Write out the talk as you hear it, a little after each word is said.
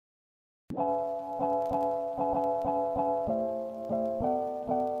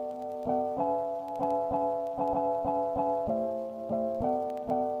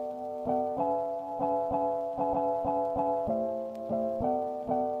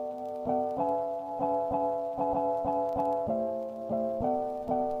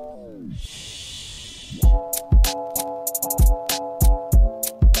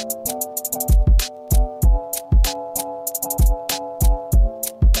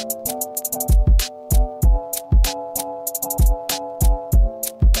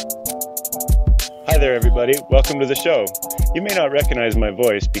Hi there, everybody. Welcome to the show. You may not recognize my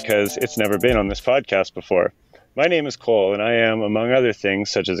voice because it's never been on this podcast before. My name is Cole, and I am, among other things,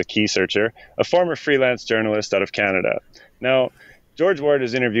 such as a key searcher, a former freelance journalist out of Canada. Now, George Ward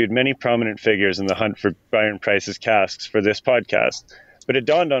has interviewed many prominent figures in the hunt for Byron Preiss' casks for this podcast, but it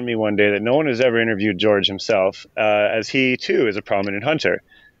dawned on me one day that no one has ever interviewed George himself, as he, too, is a prominent hunter.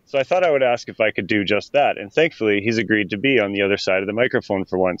 So I thought I would ask if I could do just that, and thankfully, he's agreed to be on the other side of the microphone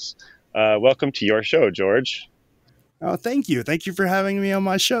for once. Welcome to your show, George. Oh, thank you. Thank you for having me on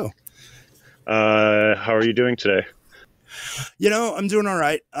my show. How are you doing today? I'm doing all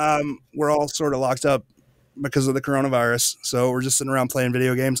right. We're all sort of locked up because of the coronavirus, so we're just sitting around playing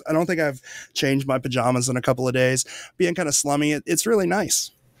video games. I don't think I've changed my pajamas in a couple of days. Being kind of slummy, it's really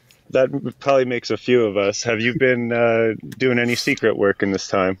nice. That probably makes a few of us. Have you been doing any secret work in this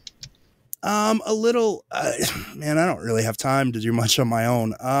time? A little, man, I don't really have time to do much on my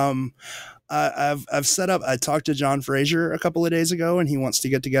own. I've set up, I talked to John Fraser a couple of days ago, and he wants to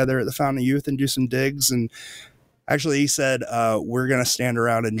get together at the Fountain of Youth and do some digs. And actually he said, we're going to stand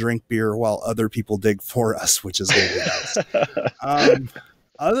around and drink beer while other people dig for us, which is going to be nice.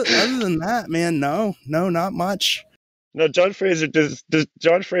 Other than that, man, no, not much. No, John Fraser, does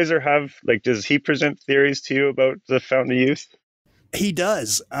John Fraser have, does he present theories to you about the Fountain of Youth? He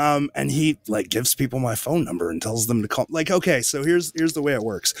does. And he gives people my phone number and tells them to call. Okay, so here's the way it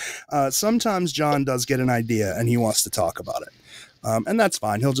works. Sometimes John does get an idea and he wants to talk about it. And that's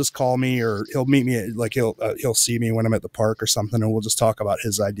fine. He'll just call me, or he'll meet me he'll see me when I'm at the park or something, and we'll just talk about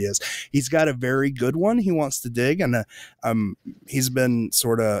his ideas. He's got a very good one he wants to dig, and he's been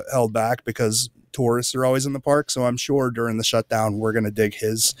sort of held back because tourists are always in the park. So I'm sure during the shutdown, we're going to dig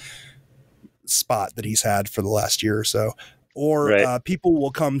his spot that he's had for the last year or so. Or right. People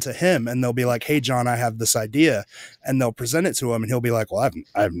will come to him and they'll be like, hey, John, I have this idea. And they'll present it to him and he'll be like, well,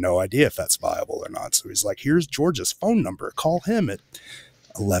 I have no idea if that's viable or not. So he's like, here's George's phone number. Call him at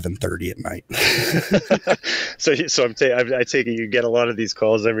 11:30 at night. I take it you get a lot of these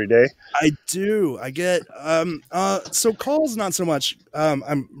calls every day. I do. I get so calls, not so much.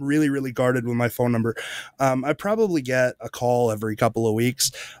 I'm really, really guarded with my phone number. I probably get a call every couple of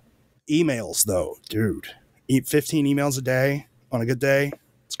weeks. Emails, though, dude. 15 emails a day on a good day.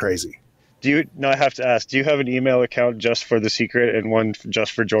 It's crazy. I have to ask, do you have an email account just for The Secret and one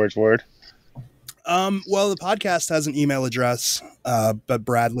just for George Ward? Well, the podcast has an email address, but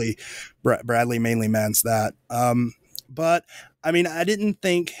Bradley mainly mans that. But I mean, I didn't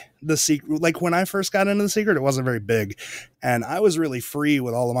think The Secret, when I first got into The Secret, it wasn't very big, and I was really free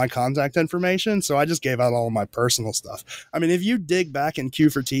with all of my contact information. So I just gave out all of my personal stuff. I mean, if you dig back in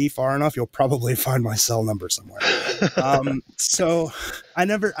Q4T far enough, you'll probably find my cell number somewhere. So I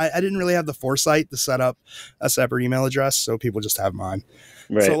didn't really have the foresight to set up a separate email address. So people just have mine.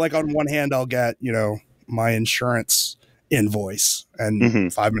 Right. So on one hand, I'll get, my insurance invoice,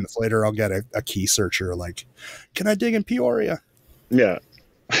 and 5 minutes later I'll get a key searcher can I dig in Peoria? Yeah.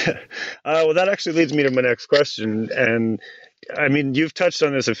 Well, that actually leads me to my next question. And I mean, you've touched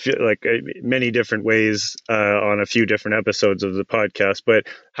on this many different ways on a few different episodes of the podcast, but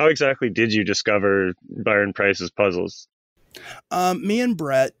how exactly did you discover Byron Preiss' puzzles? Me and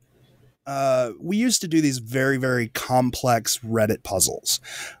Brett, we used to do these very, very complex Reddit puzzles.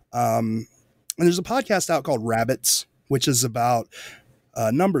 And there's a podcast out called Rabbits, which is about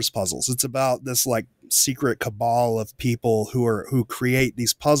numbers puzzles. It's about this secret cabal of people who create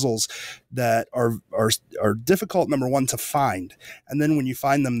these puzzles that are difficult, number one, to find. And then when you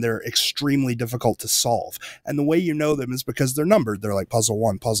find them, they're extremely difficult to solve. And the way you know them is because they're numbered. They're like puzzle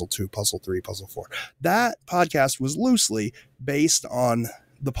 1, puzzle 2, puzzle 3, puzzle 4. That podcast was loosely based on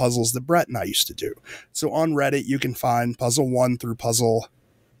the puzzles that Brett and I used to do. So on Reddit, you can find puzzle 1 through puzzle,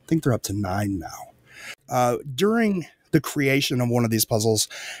 I think they're up to 9 now. During the creation of one of these puzzles,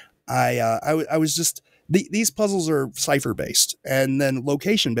 I was just, these puzzles are cipher based and then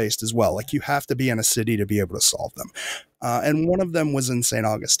location based as well. You have to be in a city to be able to solve them. And one of them was in St.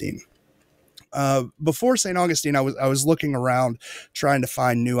 Augustine. Before St. Augustine, I was looking around trying to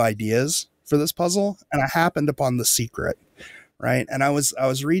find new ideas for this puzzle, and I happened upon The Secret. right? And I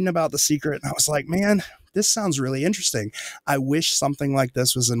was reading about The Secret, and I was like, man, this sounds really interesting. I wish something like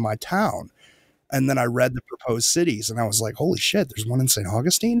this was in my town. And then I read the proposed cities, and I was like, holy shit, there's one in St.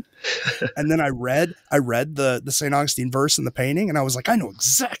 Augustine. And then I read the St. Augustine verse in the painting, and I was like, I know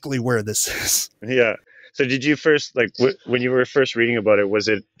exactly where this is. Yeah. So did you first, like, when you were first reading about it, was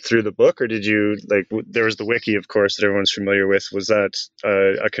it through the book, or did you, like, there was the wiki, of course, that everyone's familiar with. Was that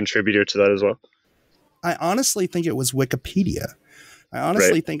a contributor to that as well? I honestly think it was Wikipedia. I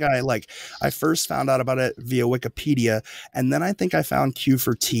honestly think I first found out about it via Wikipedia, and then I think I found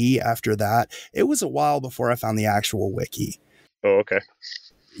Q4T after that. It was a while before I found the actual wiki. Oh, okay.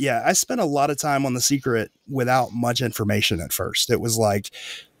 Yeah, I spent a lot of time on The Secret without much information at first. It was like,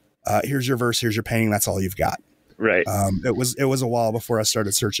 here's your verse, here's your painting, that's all you've got. Right. It was a while before I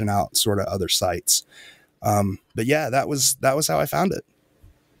started searching out sort of other sites. But yeah, that was how I found it.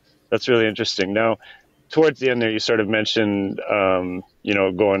 That's really interesting. Now, towards the end there, you sort of mentioned,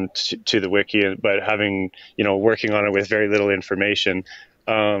 going to the wiki, but having, working on it with very little information.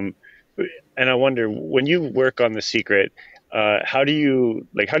 And I wonder, when you work on The Secret, how do you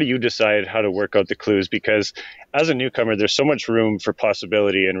decide how to work out the clues? Because as a newcomer, there's so much room for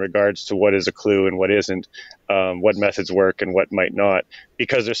possibility in regards to what is a clue and what isn't, what methods work and what might not,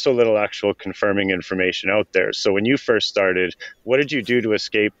 because there's so little actual confirming information out there. So when you first started, what did you do to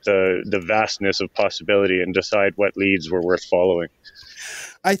escape the vastness of possibility and decide what leads were worth following?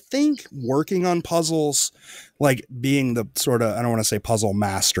 I think working on puzzles, like being the sort of, I don't want to say puzzle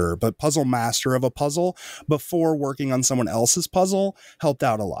master, but puzzle master of a puzzle before working on someone else's puzzle helped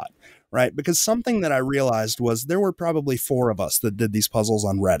out a lot, right? Because something that I realized was there were probably 4 of us that did these puzzles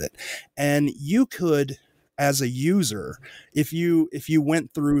on Reddit, and you could, as a user, if you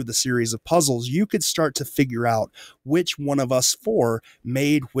went through the series of puzzles, you could start to figure out which one of us 4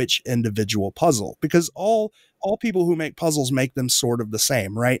 made which individual puzzle, because all people who make puzzles make them sort of the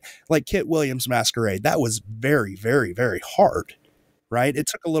same, right? Like Kit Williams' Masquerade, that was very, very, very hard, right? It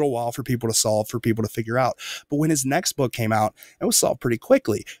took a little while for people to solve, for people to figure out. But when his next book came out, it was solved pretty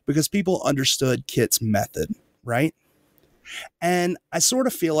quickly because people understood Kit's method, right? And I sort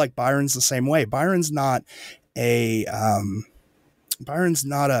of feel like Byron's the same way. Byron's not a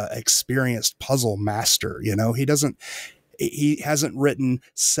experienced puzzle master, he hasn't written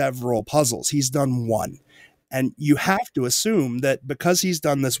several puzzles. He's done one. And you have to assume that because he's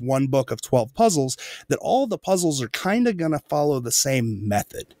done this one book of 12 puzzles, that all the puzzles are kind of going to follow the same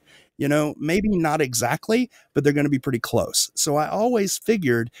method. Maybe not exactly, but they're going to be pretty close. So I always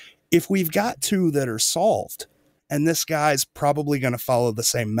figured if we've got 2 that are solved, and this guy's probably going to follow the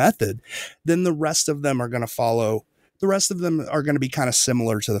same method, then the rest of them are going to be kind of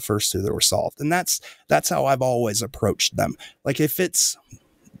similar to the first 2 that were solved. And that's how I've always approached them. Like if it's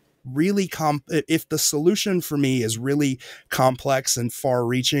really if the solution for me is really complex and far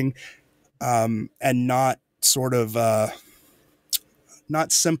reaching, and not sort of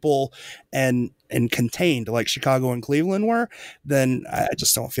not simple and contained like Chicago and Cleveland were, then I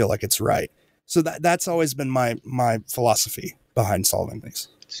just don't feel like it's right. So that's always been my philosophy behind solving things.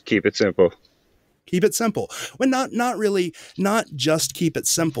 Just keep it simple. Keep it simple. Well, not just keep it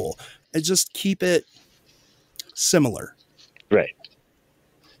simple. It's just keep it similar. Right.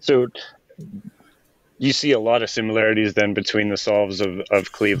 So you see a lot of similarities then between the solves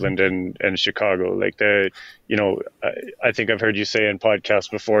of Cleveland and Chicago. Like I think I've heard you say in podcasts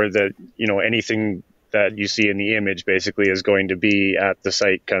before that, anything that you see in the image basically is going to be at the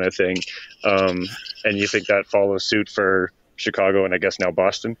site kind of thing. And you think that follows suit for Chicago and I guess now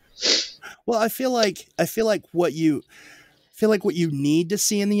Boston? Well, I feel like what you need to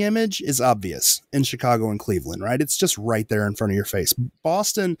see in the image is obvious in Chicago and Cleveland, right? It's just right there in front of your face.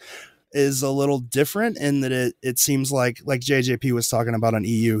 Boston is a little different in that it seems like JJP was talking about on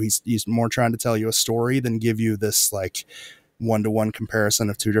EU. He's more trying to tell you a story than give you this like 1-to-1 comparison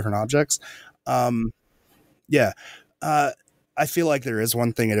of 2 different objects. I feel like there is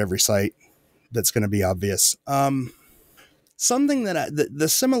one thing at every site that's going to be obvious. Something that the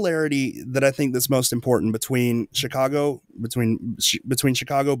similarity that I think that's most important between Chicago,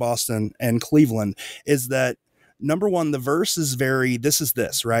 Boston, and Cleveland is that, number one, the verse is this is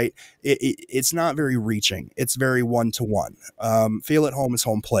this, right? It's not very reaching. It's very 1-to-1. Feel at home is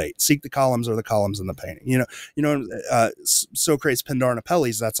home plate. Seek the columns are the columns in the painting. Socrates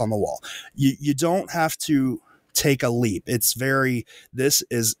Pindarnapelles, that's on the wall. You don't have to take a leap. It's this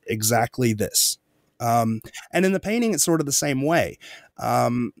is exactly this. And in the painting, it's sort of the same way.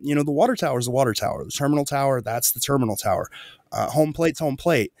 The water tower is the water tower. The terminal tower, that's the terminal tower. Home plate's home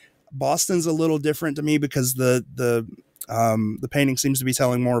plate. Boston's a little different to me because the The painting seems to be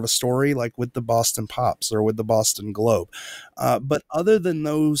telling more of a story, like with the Boston Pops or with the Boston Globe. But other than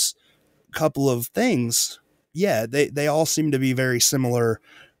those couple of things, yeah, they all seem to be very similar,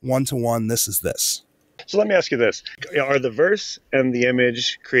 one to one. This is this. So let me ask you this. Are the verse and the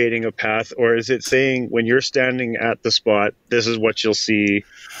image creating a path, or is it saying when you're standing at the spot, this is what you'll see?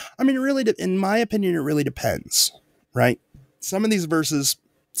 I mean, in my opinion, it really depends, right? Some of these verses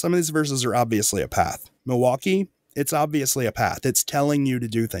are obviously a path. Milwaukee, it's obviously a path. It's telling you to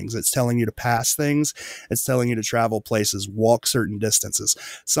do things. It's telling you to pass things. It's telling you to travel places, walk certain distances.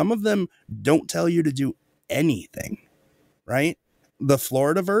 Some of them don't tell you to do anything, right? The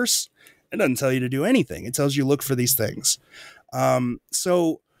Florida verse, it doesn't tell you to do anything. It tells you look for these things.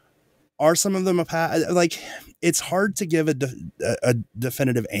 So are some of them a path? Like, it's hard to give a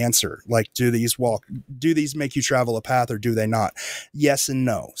definitive answer. Like, do these make you travel a path or do they not? Yes and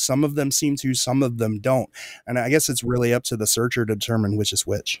no. Some of them seem to, some of them don't. And I guess it's really up to the searcher to determine which is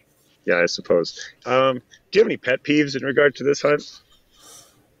which. Yeah, I suppose. Do you have any pet peeves in regard to this hunt?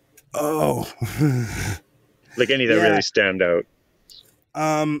 Oh, like any that really stand out?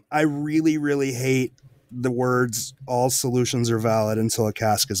 I really, really hate the words, all solutions are valid until a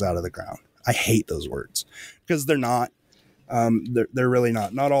cask is out of the ground. I hate those words because they're not. They're really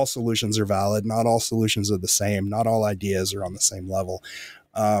not. Not all solutions are valid. Not all solutions are the same. Not all ideas are on the same level.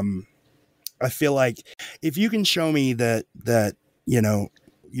 I feel like if you can show me that,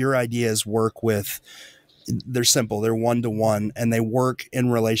 your ideas work with, they're simple, they're one-to-one, and they work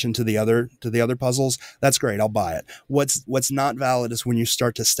in relation to the other puzzles, that's great. I'll buy it. What's not valid is when you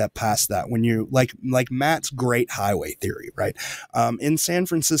start to step past that, when you like Matt's great highway theory, right? In San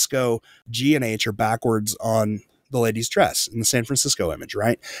Francisco, G and H are backwards on the lady's dress in the San Francisco image,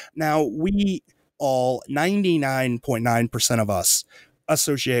 right? Now, we all, 99.9% of us,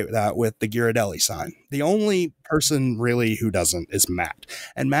 associate that with the Ghirardelli sign. The only person really who doesn't is Matt.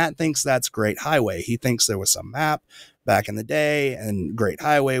 And Matt thinks that's Great Highway. He thinks there was some map back in the day and Great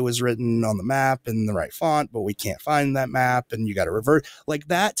Highway was written on the map in the right font, but we can't find that map and you got to revert. Like,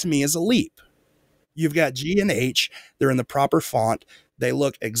 that to me is a leap. You've got G and H. They're in the proper font. They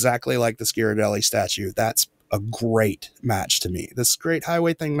look exactly like the Ghirardelli statue. That's a great match to me. This Great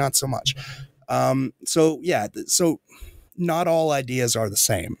Highway thing, not so much. So not all ideas are the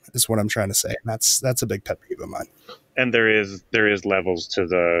same is what I'm trying to say. And that's a big pet peeve of mine. And there is levels to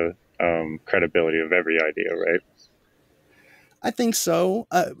the credibility of every idea, right? I think so.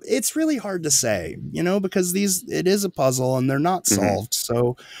 It's really hard to say, because it is a puzzle and they're not solved. Mm-hmm.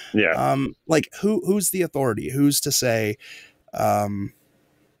 So yeah. Who's the authority? Who's to say,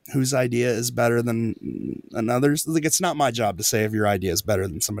 whose idea is better than another's? Like, it's not my job to say if your idea is better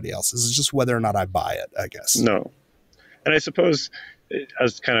than somebody else's. It's just whether or not I buy it, I guess. No. And I suppose,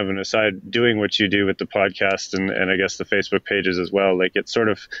 as kind of an aside, doing what you do with the podcast and I guess the Facebook pages as well, like it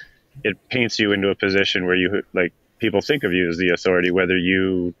paints you into a position where you, like, people think of you as the authority, whether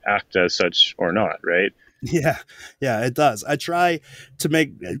you act as such or not, right? Yeah, it does. I try to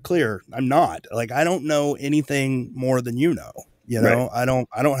make it clear I'm not. Like, I don't know anything more than you know. Right. I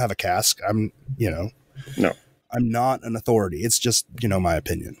don't have a cask. I'm No. I'm not an authority. It's just, my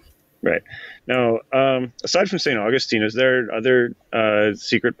opinion. Right. Now, aside from St. Augustine, is there other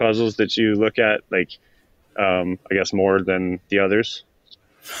secret puzzles that you look at, like, I guess more than the others?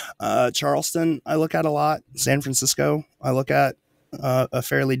 Charleston, I look at a lot. San Francisco, I look at a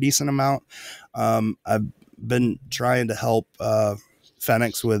fairly decent amount. I've been trying to help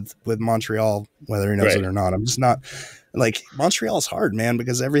Phoenix with Montreal, whether he knows it or not. I'm just not, like, Montreal's hard, man,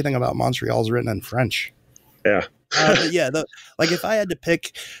 because everything about Montreal is written in French. Yeah. But yeah, if I had to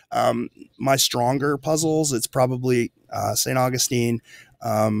pick my stronger puzzles, it's probably St. Augustine,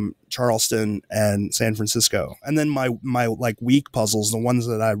 Charleston, and San Francisco. And then my like weak puzzles, the ones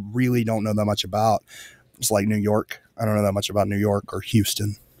that I really don't know that much about, it's like New York. I don't know that much about New York or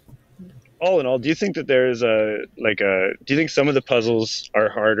Houston. All in all, do you think that there's do you think some of the puzzles are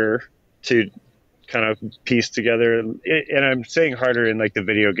harder to kind of piece together? And I'm saying harder in like the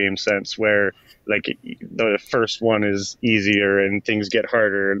video game sense, where like the first one is easier and things get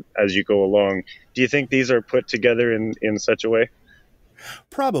harder as you go along. Do you think these are put together in such a way?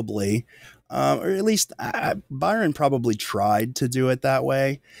 Probably, or at least Byron probably tried to do it that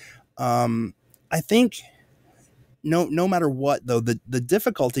way. I think no matter what, though, the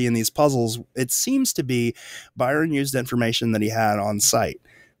difficulty in these puzzles, it seems to be Byron used information that he had on site,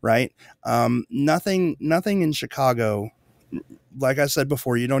 right? Nothing in Chicago. Like I said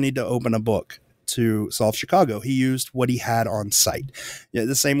before, you don't need to open a book to solve Chicago. He used what he had on site. Yeah,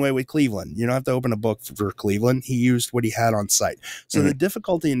 the same way with Cleveland. You don't have to open a book for Cleveland. He used what he had on site. So the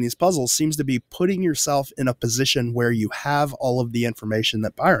difficulty in these puzzles seems to be putting yourself in a position where you have all of the information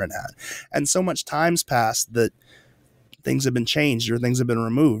that Byron had. And so much time's passed that things have been changed or things have been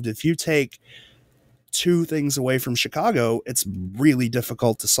removed. If you take two things away from Chicago, it's really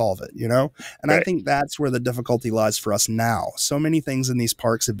difficult to solve it, you know? And I think that's where the difficulty lies for us now. So many things in these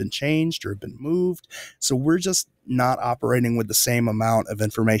parks have been changed or have been moved. So we're just not operating with the same amount of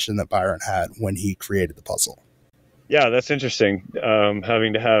information that Byron had when he created the puzzle. Yeah, that's interesting.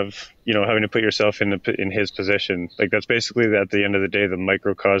 Having to put yourself in his position. Like, that's basically, at the end of the day, the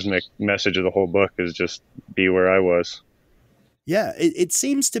microcosmic message of the whole book is just be where I was. Yeah, it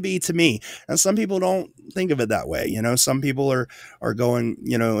seems to be to me. And some people don't think of it that way. You know, some people are going,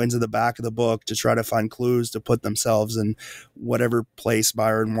 you know, into the back of the book to try to find clues to put themselves in whatever place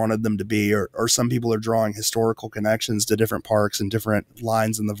Byron wanted them to be. Or some people are drawing historical connections to different parks and different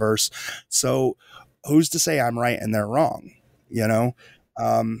lines in the verse. So who's to say I'm right and they're wrong, you know?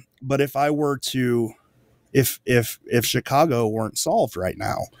 But if I were to, if Chicago weren't solved right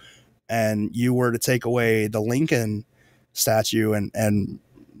now and you were to take away the Lincoln statue and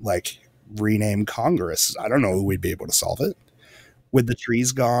like rename Congress, I don't know who we'd be able to solve it with the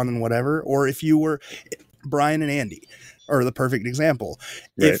trees gone and whatever. Or if you were Brian and Andy are the perfect example.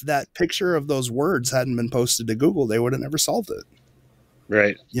 Right. If that picture of those words hadn't been posted to Google, they would have never solved it.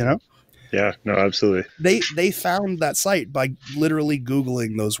 Right. You know? Yeah, no, absolutely. They found that site by literally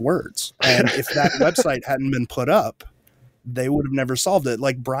Googling those words. And if that website hadn't been put up, they would have never solved it.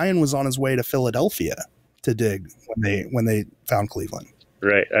 Like Brian was on his way to Philadelphia to dig when they found Cleveland.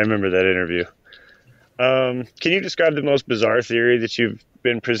 Right. I remember that interview. Can you describe the most bizarre theory that you've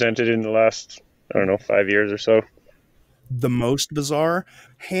been presented in the last, 5 years or so? The most bizarre,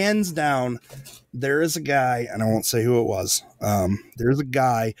 hands down, there is a guy, and I won't say who it was. There's a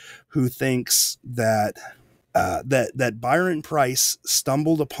guy who thinks that Byron Preiss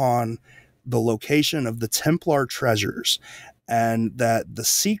stumbled upon the location of the Templar treasures, and that the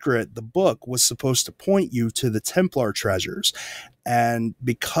secret, the book, was supposed to point you to the Templar treasures. And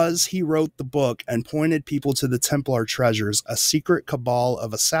because he wrote the book and pointed people to the Templar treasures, a secret cabal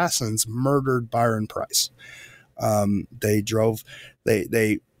of assassins murdered Byron Preiss. They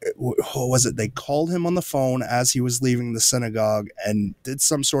called him on the phone as he was leaving the synagogue and did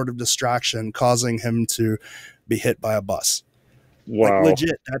some sort of distraction, causing him to be hit by a bus. Wow. Like,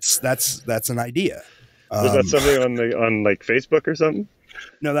 legit. That's an idea. Was that something on like Facebook or something?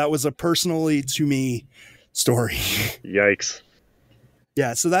 No, that was a personally to me story. Yikes.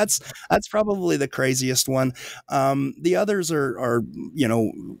 Yeah, so that's probably the craziest one. The others are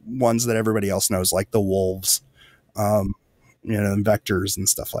ones that everybody else knows, like the wolves, and vectors and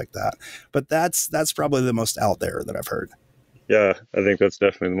stuff like that. But that's probably the most out there that I've heard. Yeah, I think that's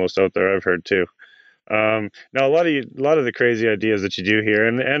definitely the most out there I've heard too. Now, a lot of the crazy ideas that you do hear,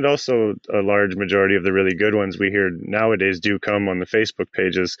 and also a large majority of the really good ones we hear nowadays do come on the Facebook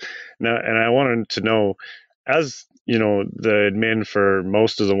pages. Now, and I wanted to know, as the admin for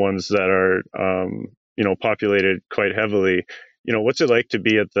most of the ones that are populated quite heavily, what's it like to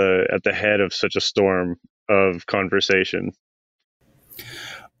be at the head of such a storm of conversation?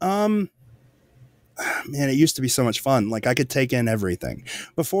 Man, it used to be so much fun. Like, I could take in everything.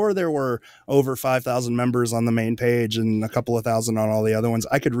 Before there were over 5,000 members on the main page and a couple of thousand on all the other ones,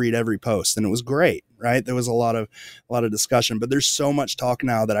 I could read every post and it was great, right? There was a lot of discussion, but there's so much talk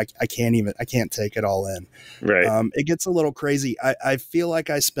now that I can't take it all in. Right. It gets a little crazy. I feel like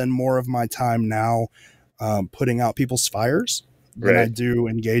I spend more of my time now putting out people's fires than I do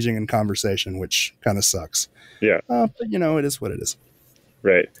engaging in conversation, which kind of sucks. Yeah. But it is what it is.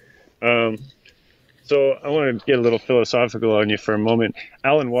 Right. So I want to get a little philosophical on you for a moment.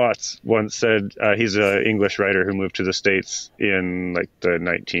 Alan Watts once said, he's an English writer who moved to the States in like the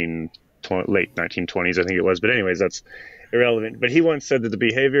late 1920s, I think it was. But anyways, that's irrelevant. But he once said that the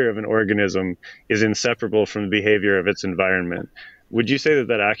behavior of an organism is inseparable from the behavior of its environment. Would you say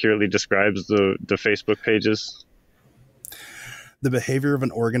that accurately describes the Facebook pages? The behavior of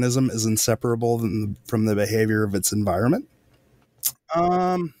an organism is inseparable from the behavior of its environment?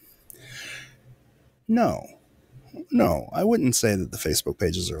 No, I wouldn't say that the Facebook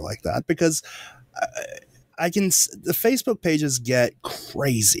pages are like that, because the Facebook pages get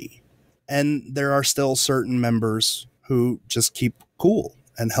crazy, and there are still certain members who just keep cool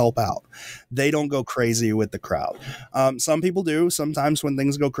and help out. They don't go crazy with the crowd. Some people do. Sometimes when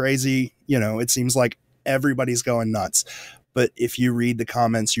things go crazy, it seems like everybody's going nuts. But if you read the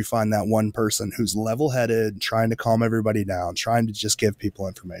comments, you find that one person who's level-headed, trying to calm everybody down, trying to just give people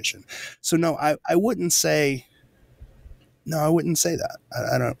information. So no, I wouldn't say, no, I wouldn't say that.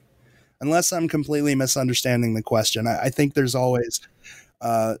 I don't, unless I'm completely misunderstanding the question. I think there's always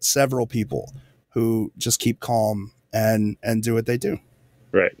several people who just keep calm and do what they do.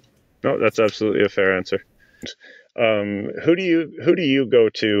 Right. No, that's absolutely a fair answer. Who do you go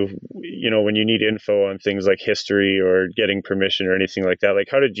to, when you need info on things like history or getting permission or anything like that? Like,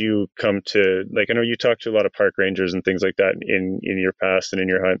 how did you come to, like, I know you talked to a lot of park rangers and things like that in your past and in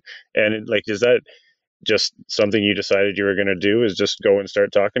your hunt. And like, is that just something you decided you were going to do, is just go and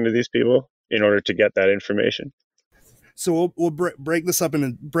start talking to these people in order to get that information? So we'll break this up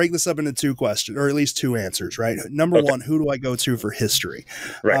into two questions, or at least two answers, right? Number one, who do I go to for history?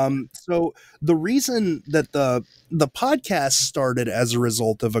 Right. So the reason that the podcast started as a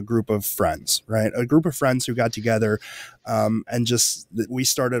result of a group of friends, right? A group of friends who got together, and we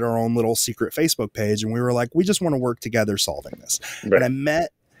started our own little secret Facebook page, and we were like, we just want to work together solving this. Right. And I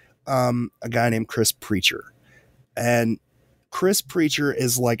met a guy named Chris Preacher, and Chris Preacher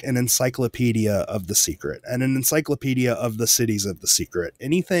is like an encyclopedia of The Secret and an encyclopedia of the cities of The Secret.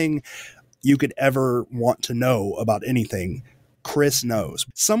 Anything you could ever want to know about anything, Chris knows.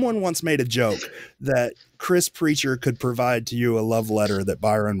 Someone once made a joke that Chris Preacher could provide to you a love letter that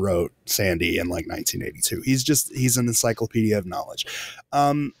Byron wrote Sandy in like 1982. He's an encyclopedia of knowledge.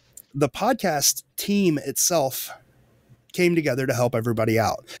 The podcast team itself came together to help everybody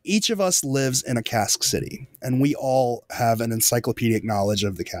out. Each of us lives in a Cask City, and we all have an encyclopedic knowledge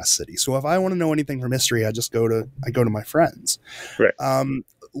of the Cask City. So if I want to know anything from history, I go to my friends. Right.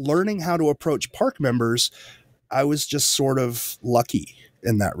 Learning how to approach park members, I was just sort of lucky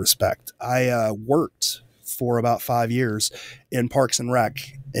in that respect. I worked for about 5 years in Parks and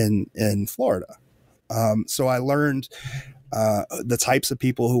Rec in Florida. So I learned the types of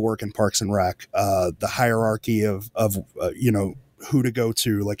people who work in Parks and Rec, the hierarchy of who to go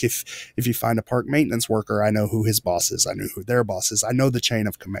to. Like if you find a park maintenance worker, I know who his boss is. I know who their boss is. I know the chain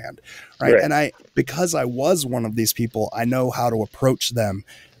of command. Right. And because I was one of these people, I know how to approach them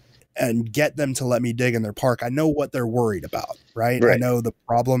and get them to let me dig in their park. I know what they're worried about. Right. I know the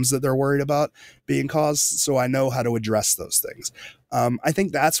problems that they're worried about being caused. So I know how to address those things. I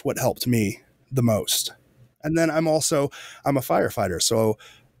think that's what helped me the most. And then I'm a firefighter. So,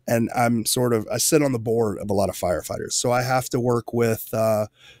 and I sit on the board of a lot of firefighters. So I have to work with,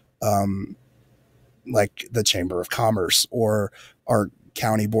 like the Chamber of Commerce or our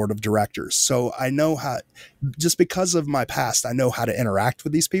county board of directors. So I know just because of my past, I know how to interact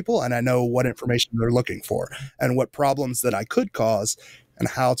with these people, and I know what information they're looking for and what problems that I could cause and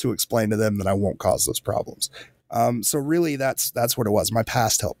how to explain to them that I won't cause those problems. So really that's what it was. My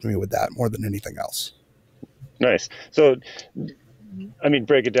past helped me with that more than anything else. Nice. So, I mean,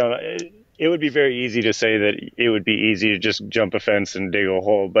 break it down. It would be very easy to say that it would be easy to just jump a fence and dig a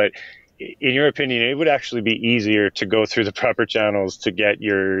hole. But in your opinion, it would actually be easier to go through the proper channels to get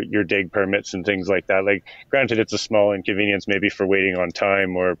your dig permits and things like that. Like, granted, it's a small inconvenience maybe for waiting on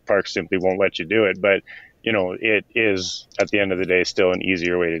time, or parks simply won't let you do it. But, it is, at the end of the day, still an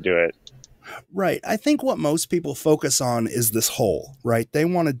easier way to do it. Right. I think what most people focus on is this hole, right? They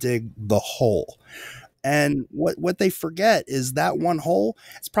want to dig the hole. And what they forget is that one hole,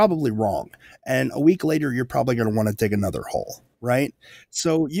 it's probably wrong. And a week later, you're probably going to want to dig another hole, right?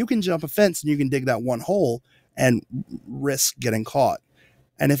 So you can jump a fence and you can dig that one hole and risk getting caught.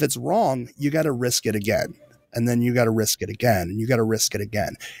 And if it's wrong, you got to risk it again. And then you got to risk it again, and you got to risk it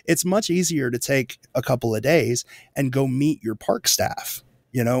again. It's much easier to take a couple of days and go meet your park staff,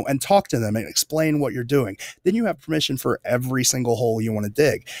 and talk to them and explain what you're doing. Then you have permission for every single hole you want to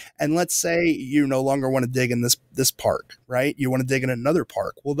dig. And let's say you no longer want to dig in this park, right? You want to dig in another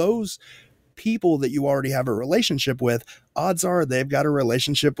park. Well, those people that you already have a relationship with, odds are they've got a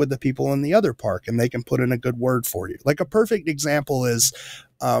relationship with the people in the other park, and they can put in a good word for you. Like a perfect example is,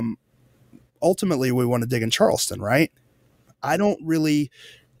 ultimately we want to dig in Charleston, right? I don't really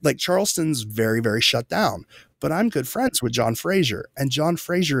like Charleston's very, very shut down. But I'm good friends with John Fraser, and John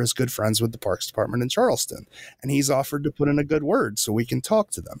Fraser is good friends with the Parks Department in Charleston, and he's offered to put in a good word so we can talk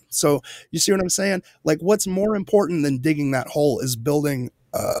to them. So you see what I'm saying? Like, what's more important than digging that hole is building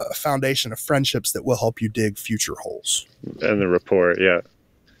a foundation of friendships that will help you dig future holes. And the rapport, yeah.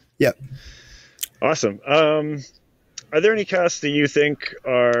 Yeah. Awesome. Are there any casts that you think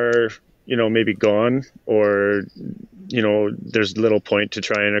are, maybe gone, or, there's little point to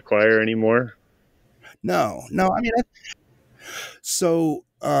try and acquire anymore? No. I mean,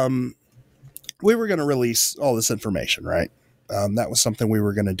 we were going to release all this information, right? That was something we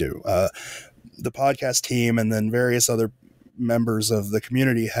were going to do. The podcast team and then various other members of the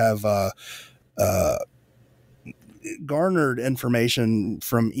community have garnered information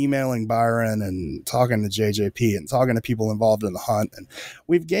from emailing Byron and talking to JJP and talking to people involved in the hunt. And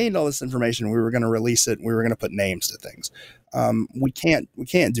we've gained all this information. We were going to release it. And we were going to put names to things. We can't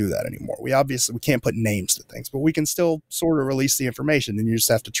do that anymore. We can't put names to things, but we can still sort of release the information, and you just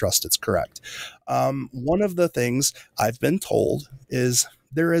have to trust it's correct. One of the things I've been told is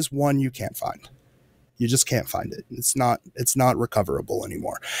there is one you can't find. You just can't find it. It's not recoverable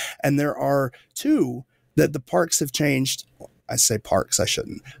anymore. And there are two that the parks have changed. I say parks, I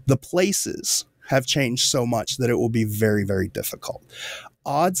shouldn't. The places have changed so much that it will be very, very difficult.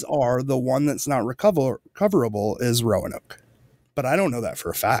 Odds are the one that's not recoverable is Roanoke. But I don't know that for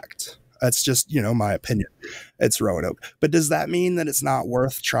a fact. That's just, my opinion. It's Roanoke. But does that mean that it's not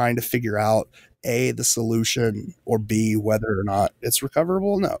worth trying to figure out A, the solution, or B, whether or not it's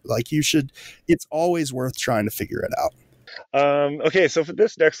recoverable? No, it's always worth trying to figure it out. Okay, so for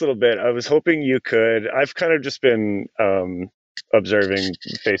this next little bit, I was hoping I've kind of just been observing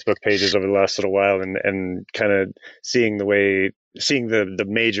Facebook pages over the last little while and kind of seeing the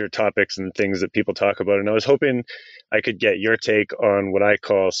major topics and things that people talk about. And I was hoping I could get your take on what I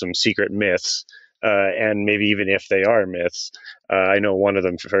call some secret myths, and maybe even if they are myths. I know one of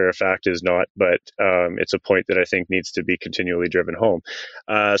them for a fact is not, but it's a point that I think needs to be continually driven home.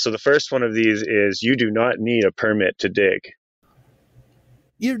 So the first one of these is you do not need a permit to dig.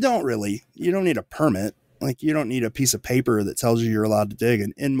 You don't need a permit. Like, you don't need a piece of paper that tells you you're allowed to dig.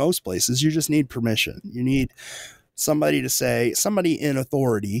 And in most places, you just need permission. You need somebody in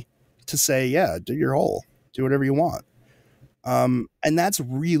authority to say, yeah, dig your hole, do whatever you want. And that's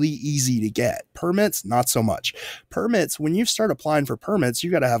really easy to get. Permits, not so much. Permits, when you start applying for permits, you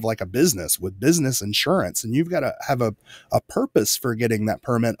got to have like a business with business insurance, and you've got to have a purpose for getting that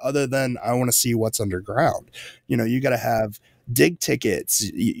permit other than I want to see what's underground. You got to have dig tickets.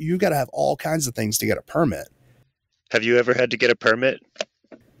 You've got to have all kinds of things to get a permit. Have you ever had to get a permit?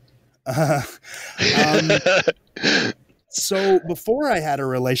 So before I had a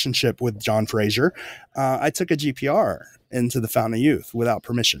relationship with John Fraser, I took a GPR into the Fountain of Youth without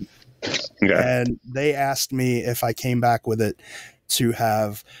permission. Okay. And they asked me if I came back with it to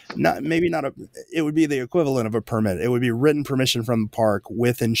have it would be the equivalent of a permit. It would be written permission from the park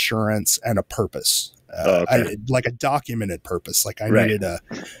with insurance and a purpose. Like a documented purpose. Like I needed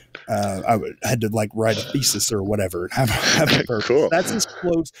I had to like write a thesis or whatever and have a purpose. Cool. That's as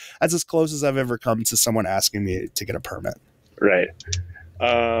close as I've ever come to someone asking me to get a permit. Right.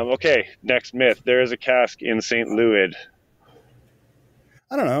 Okay. Next myth. There is a cask in St. Louis.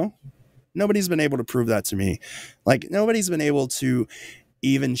 I don't know. Nobody's been able to prove that to me. Like, nobody's been able to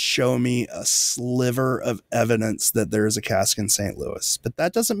even show me a sliver of evidence that there is a cask in St. Louis. But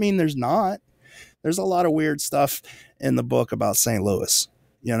that doesn't mean there's not. There's a lot of weird stuff in the book about St. Louis,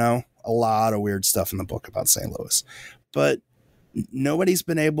 a lot of weird stuff in the book about St. Louis, but nobody's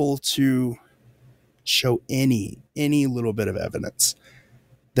been able to show any little bit of evidence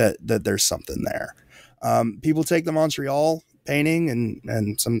that there's something there. People take the Montreal painting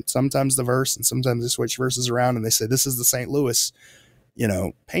and sometimes the verse, and sometimes they switch verses around and they say, this is the St. Louis,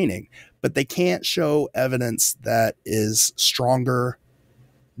 painting, but they can't show evidence that is stronger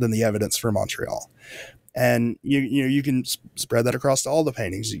than the evidence for Montreal. And you can spread that across to all the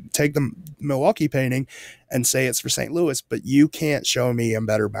paintings. You take the Milwaukee painting and say it's for St. Louis, but you can't show me a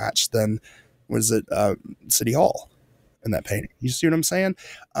better match than City Hall in that painting. You see what I'm saying?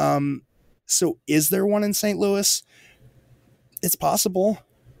 So is there one in St. Louis? It's possible.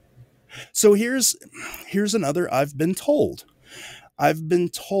 So here's another. I've been told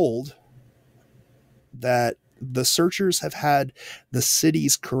that the searchers have had the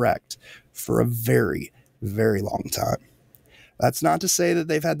cities correct for a very, very long time. That's not to say that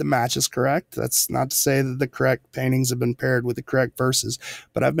they've had the matches correct. That's not to say that the correct paintings have been paired with the correct verses,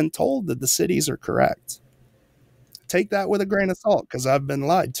 but I've been told that the cities are correct. Take that with a grain of salt, because I've been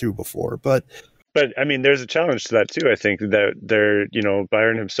lied to before. But I mean, there's a challenge to that too. I think that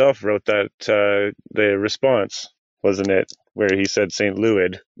Byron himself wrote that the response, wasn't it, where he said St.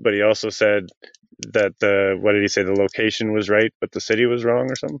 Louis, but he also said that what did he say? The location was right, but the city was wrong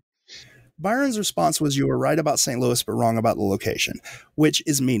or something? Byron's response was, you were right about St. Louis, but wrong about the location, which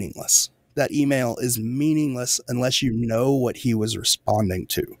is meaningless. That email is meaningless unless you know what he was responding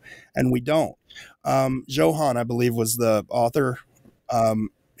to. And we don't. Johan, I believe, was the author.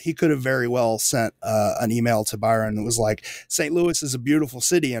 He could have very well sent an email to Byron that was like, St. Louis is a beautiful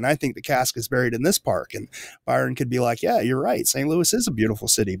city, and I think the cask is buried in this park. And Byron could be like, yeah, you're right. St. Louis is a beautiful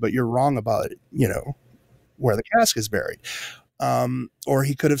city, but you're wrong about it, where the cask is buried. Or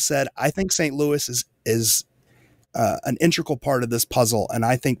he could have said, I think St. Louis is an integral part of this puzzle, and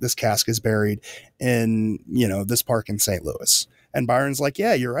I think this cask is buried in, this park in St. Louis. And Byron's like,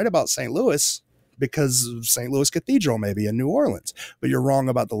 yeah, you're right about St. Louis because of St. Louis Cathedral, maybe in New Orleans, but you're wrong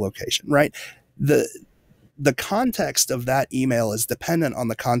about the location, right? The context of that email is dependent on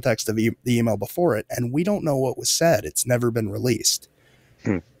the context of the email before it, and we don't know what was said. It's never been released.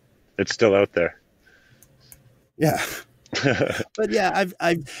 It's still out there. Yeah. But yeah,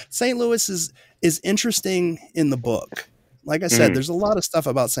 St. Louis is interesting in the book. Like I said, there's a lot of stuff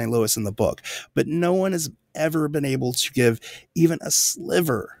about St. Louis in the book, but no one has ever been able to give even a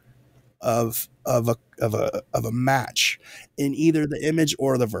sliver of a match in either the image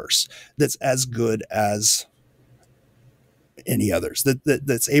or the verse that's as good as any others,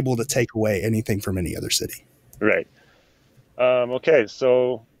 that's able to take away anything from any other city. Right. Okay,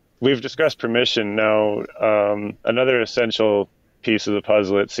 so we've discussed permission. Now, another essential piece of the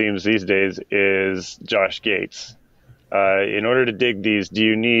puzzle, it seems these days, is Josh Gates. In order to dig these, do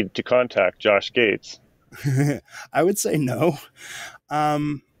you need to contact Josh Gates? I would say no.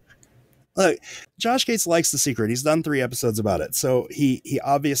 Look, Josh Gates likes The Secret. He's done 3 episodes about it, so he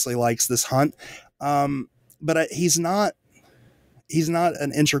obviously likes this hunt. But he's not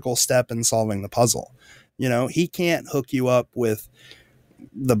an integral step in solving the puzzle. He can't hook you up with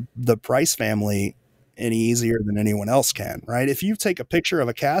the Price family any easier than anyone else can, right? If you take a picture of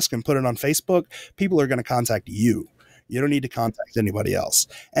a cask and put it on Facebook, people are going to contact you. You don't need to contact anybody else.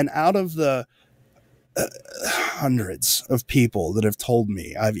 And out of the hundreds of people that have told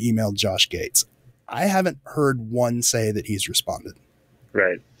me I've emailed Josh Gates, I haven't heard one say that he's responded.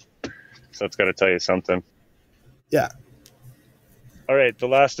 Right. So it's got to tell you something. Yeah. All right. The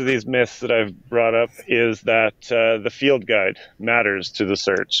last of these myths that I've brought up is that the field guide matters to the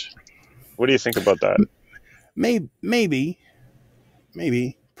search. What do you think about that? Maybe,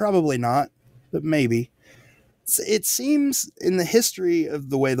 probably not, but maybe. It seems in the history of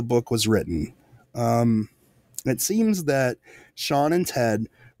the way the book was written, it seems that Sean and Ted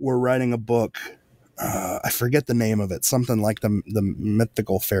were writing a book. I forget the name of it. Something like the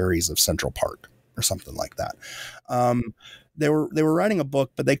Mythical Fairies of Central Park or something like that. They were writing a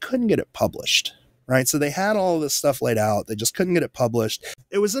book, but they couldn't get it published. Right. So they had all of this stuff laid out. They just couldn't get it published.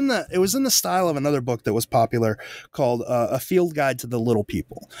 It was in the style of another book that was popular called A Field Guide to the Little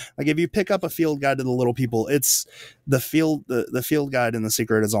People. Like if you pick up A Field Guide to the Little People, it's the field guide in The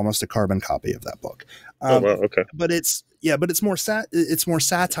Secret is almost a carbon copy of that book. Oh, wow, okay. But it's more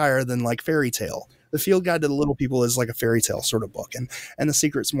satire than like fairy tale. The Field Guide to the Little People is like a fairy tale sort of book, and The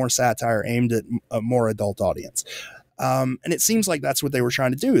Secret's more satire aimed at a more adult audience. And it seems like that's what they were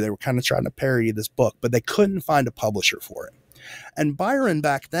trying to do. They were kind of trying to parody this book, but they couldn't find a publisher for it. And Byron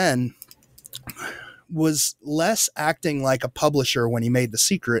back then was less acting like a publisher when he made The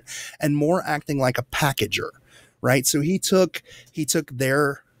Secret and more acting like a packager, right? So he took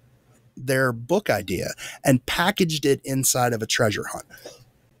their book idea and packaged it inside of a treasure hunt.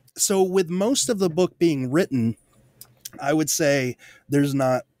 So with most of the book being written, I would say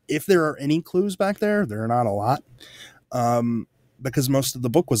if there are any clues back there are not a lot. Because most of the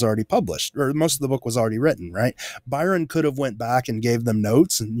book was already published, or most of the book was already written, right? Byron could have went back and gave them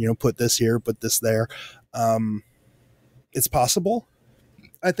notes and, put this here, put this there. It's possible.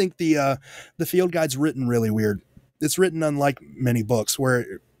 I think the field guide's written really weird. It's written unlike many books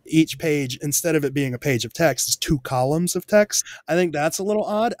where each page, instead of it being a page of text, is 2 columns of text. I think that's a little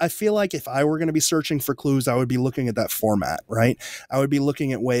odd. I feel like if I were going to be searching for clues, I would be looking at that format, right? I would be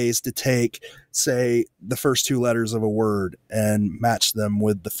looking at ways to take, say, the first 2 letters of a word and match them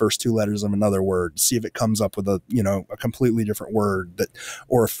with the first 2 letters of another word, see if it comes up with a completely different word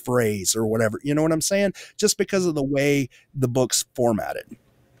or a phrase or whatever. You know what I'm saying? Just because of the way the book's formatted.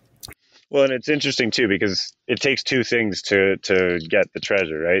 Well, and it's interesting too because it takes 2 things to get the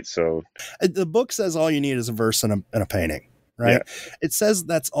treasure, right? So the book says all you need is a verse and a painting, right? Yeah. It says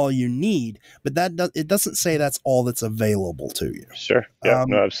that's all you need, but it doesn't say that's all that's available to you. Sure. Yeah.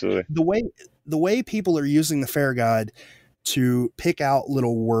 No, absolutely. The way people are using the Fair Guide to pick out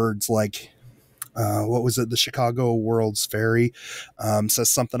little words like what was it? The Chicago World's Ferry says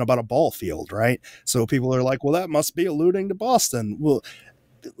something about a ball field, right? So people are like, well, that must be alluding to Boston. Well,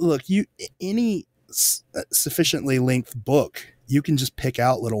 look, any sufficiently length book, you can just pick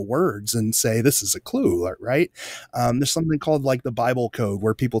out little words and say, this is a clue, right? There's something called like the Bible code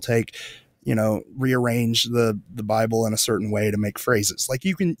where people take, rearrange the Bible in a certain way to make phrases. Like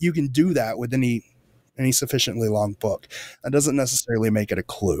you can do that with any sufficiently long book. That doesn't necessarily make it a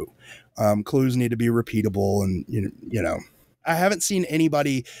clue. Clues need to be repeatable and, I haven't seen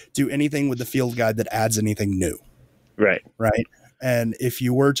anybody do anything with the field guide that adds anything new. Right. Right. And if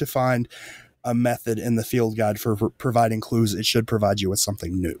you were to find a method in the field guide for providing clues. It should provide you with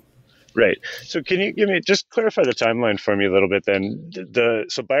something new. Right. So can you just clarify the timeline for me a little bit then?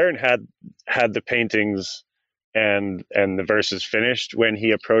 So Byron had the paintings and the verses finished when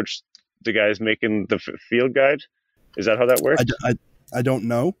he approached the guys making the field guide. Is that how that worked? I don't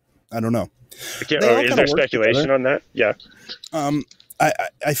know. I don't know. Is there speculation on that? Yeah.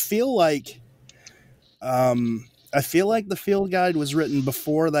 I feel like the field guide was written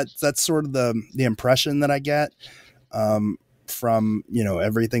before that. That's sort of the impression that I get from,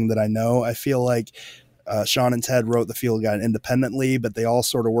 everything that I know. I feel like Sean and Ted wrote the field guide independently, but they all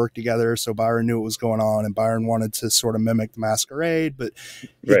sort of worked together. So Byron knew what was going on, and Byron wanted to sort of mimic the Masquerade, but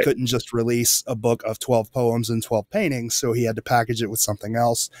he couldn't just release a book of 12 poems and 12 paintings. So he had to package it with something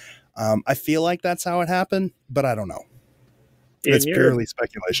else. I feel like that's how it happened, but I don't know. It's purely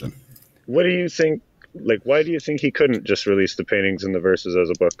speculation. What do you think? Like, why do you think he couldn't just release the paintings and the verses as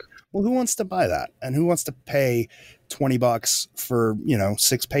a book? Well, who wants to buy that? And who wants to pay $20 for,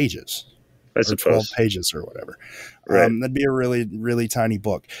 6 pages? I suppose 12 pages or whatever. Right. That'd be a really, really tiny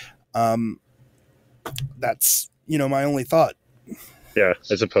book. That's, my only thought. Yeah,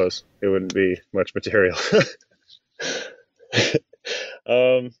 I suppose it wouldn't be much material.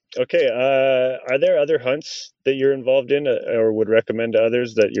 Okay. Are there other hunts that you're involved in or would recommend to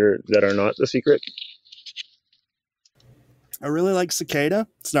others that are not The Secret? I really like Cicada.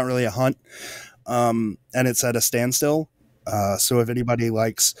 It's not really a hunt. And it's at a standstill. So if anybody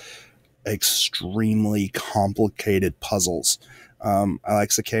likes extremely complicated puzzles, I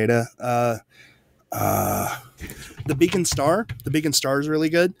like Cicada. The Beacon Star is really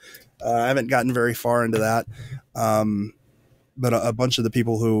good. I haven't gotten very far into that. But a bunch of the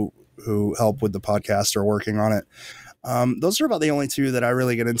people who help with the podcast are working on it. Those are about the only two that I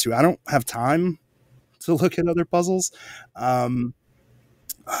really get into. I don't have time to look at other puzzles.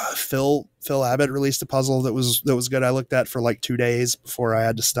 Phil Abbott released a puzzle that was good. I looked at for like 2 days before I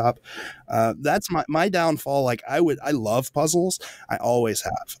had to stop. That's my downfall. Like I love puzzles. I always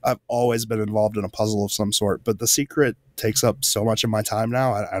have. I've always been involved in a puzzle of some sort, but The Secret takes up so much of my time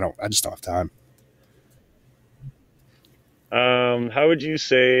now. I just don't have time. How would you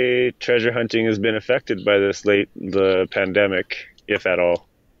say treasure hunting has been affected by the pandemic, if at all?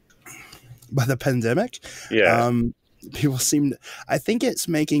 By the pandemic? Yeah. People I think it's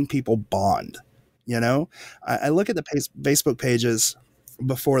making people bond. I look at the Facebook pages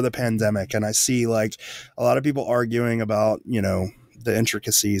before the pandemic and I see like a lot of people arguing about, the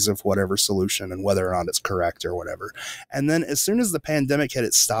intricacies of whatever solution and whether or not it's correct or whatever. And then as soon as the pandemic hit,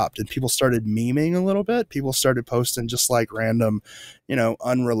 it stopped and people started memeing a little bit. People started posting just like random,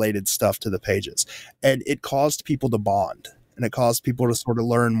 unrelated stuff to the pages. And it caused people to bond. And it caused people to sort of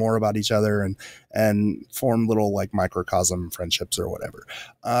learn more about each other and form little like microcosm friendships or whatever.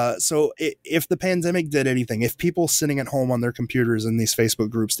 So if the pandemic did anything, if people sitting at home on their computers in these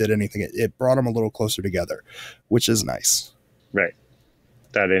Facebook groups did anything, it brought them a little closer together, which is nice. Right.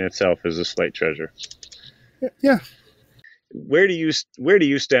 That in itself is a slight treasure. Yeah. Where do you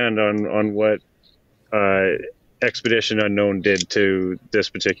stand on what Expedition Unknown did to this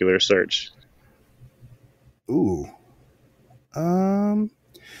particular search? Ooh. I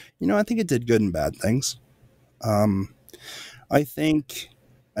think it did good and bad things. I think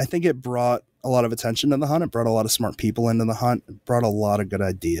it brought a lot of attention to the hunt. It brought a lot of smart people into the hunt. It brought a lot of good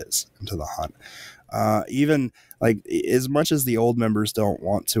ideas into the hunt. Even like as much as the old members don't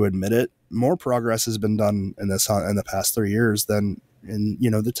want to admit it, more progress has been done in this hunt in the past 3 years than in,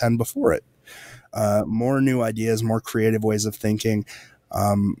 the 10 before it. More new ideas, more creative ways of thinking,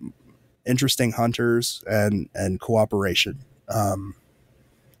 interesting hunters and cooperation.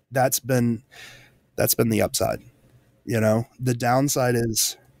 That's been the upside. The downside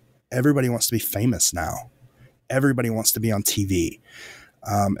is everybody wants to be famous now. Everybody wants to be on TV.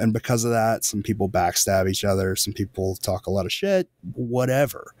 And because of that, some people backstab each other. Some people talk a lot of shit,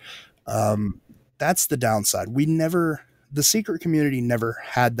 whatever. That's the downside. The secret community never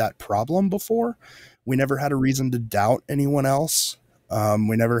had that problem before. We never had a reason to doubt anyone else.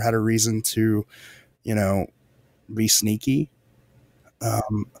 We never had a reason to, be sneaky.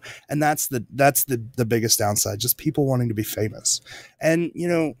 And that's the biggest downside, just people wanting to be famous. And,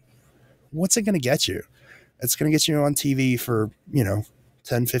 what's it going to get you? It's going to get you on TV for,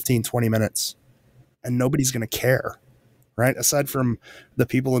 10, 15, 20 minutes and nobody's going to care, right? Aside from the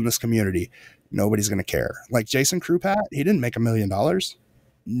people in this community, nobody's going to care. Like Jason Krupat, he didn't make $1 million.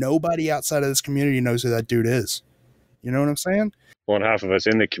 Nobody outside of this community knows who that dude is. You know what I'm saying? Well, and half of us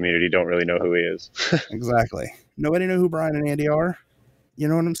in the community don't really know who he is. Exactly. Nobody know who Brian and Andy are. You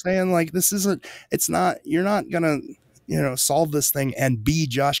know what I'm saying? Like you're not going to, solve this thing and be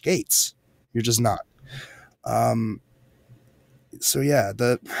Josh Gates. You're just not. So yeah,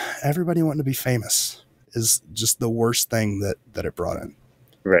 everybody wanting to be famous is just the worst thing that it brought in.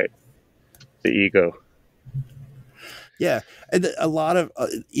 Right. The ego. Yeah. And a lot of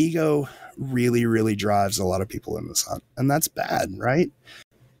ego really, really drives a lot of people in this hunt. And that's bad, right?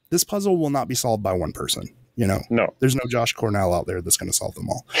 This puzzle will not be solved by one person. No. There's no Josh Cornell out there that's going to solve them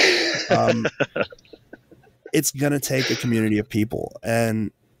all. It's going to take a community of people.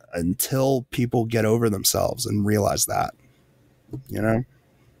 And until people get over themselves and realize that,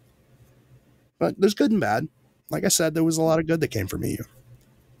 but there's good and bad. Like I said, there was a lot of good that came from EU.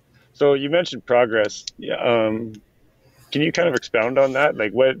 So you mentioned progress. Can you kind of expound on that?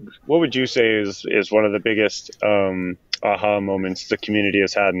 Like what would you say is one of the biggest aha moments the community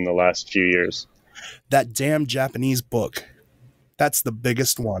has had in the last few years? That damn Japanese book. That's the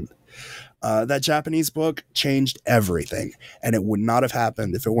biggest one. That Japanese book changed everything, and it would not have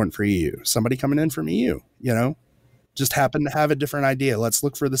happened if it weren't for EU. Somebody coming in from EU, just happened to have a different idea. Let's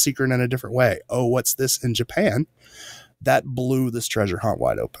look for the secret in a different way. Oh, what's this in Japan? That blew this treasure hunt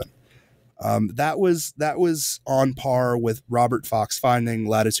wide open. That was on par with Robert Fox finding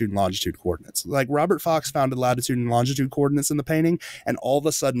latitude and longitude coordinates. Like Robert Fox found latitude and longitude coordinates in the painting, and all of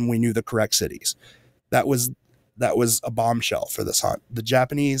a sudden we knew the correct cities. That was a bombshell for this hunt. The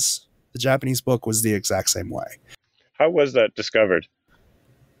Japanese book was the exact same way. How was that discovered?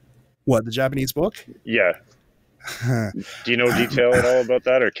 What, the Japanese book? Yeah. Do you know detail at all about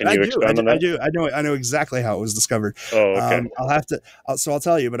that, or can you expand on that? I know exactly how it was discovered. Oh, okay. I'll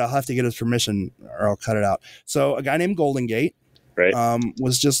tell you, but I'll have to get his permission or I'll cut it out. So a guy named Golden Gate, right,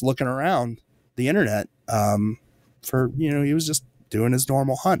 was just looking around the internet, for, he was just doing his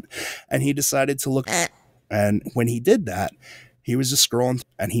normal hunt, and he decided to look. And when he did that, he was just scrolling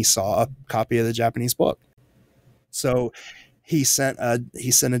and he saw a copy of the Japanese book. So he sent a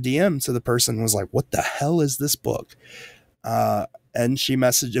DM to the person and was like, what the hell is this book? And she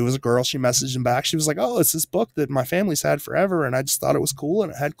messaged, it was a girl. She messaged him back. She was like, oh, it's this book that my family's had forever. And I just thought it was cool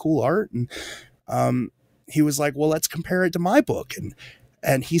and it had cool art. And, he was like, well, let's compare it to my book.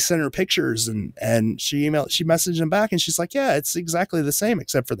 And he sent her pictures and she messaged him back and she's like, yeah, it's exactly the same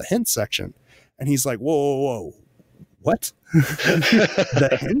except for the hints section. And he's like, whoa, what?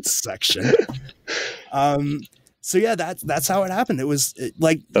 The hints section. So yeah, that's how it happened. It was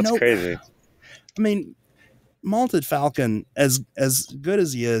that's crazy. I mean, Malted Falcon, as good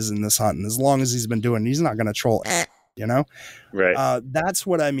as he is in this hunt, and as long as he's been doing, he's not going to troll, Right. That's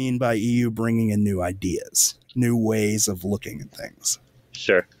what I mean by EU bringing in new ideas, new ways of looking at things.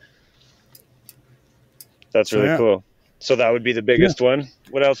 Sure. That's really cool. So that would be the biggest one.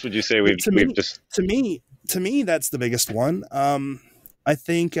 What else would you say to me, that's the biggest one. I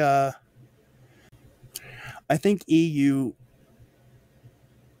think EU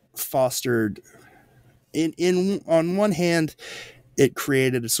fostered on one hand, it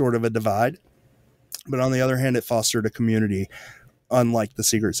created a sort of a divide, but on the other hand, it fostered a community unlike the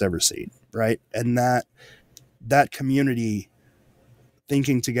Secret's ever seen. Right. And that community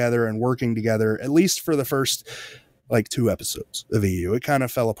thinking together and working together, at least for the first 2 episodes of EU, it kind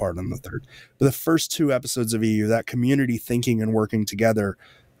of fell apart on the third, but the first 2 episodes of EU, that community thinking and working together,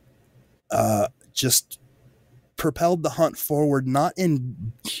 just propelled the hunt forward, not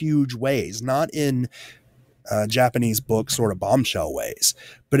in huge ways, not in Japanese book sort of bombshell ways,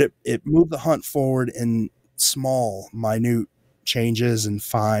 but it moved the hunt forward in small, minute changes and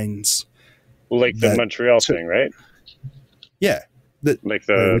finds. Like the Montreal thing, right? Yeah. The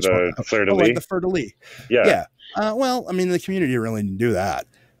Fleur de Lis. Like the Fleur de Lis. Yeah. Yeah. Well, I mean, the community really didn't do that.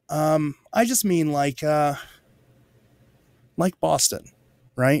 I just mean like Boston,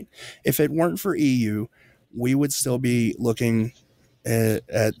 right? If it weren't for EU, we would still be looking at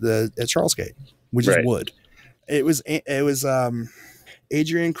Charles Gate, which is wood. It was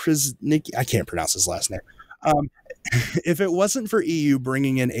Adrian Krasnicki. I can't pronounce his last name. If it wasn't for EU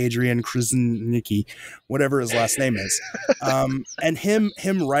bringing in Adrian Krasnicki, whatever his last name is, and him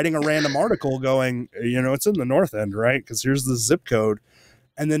writing a random article going, it's in the North End, right? Because here's the zip code,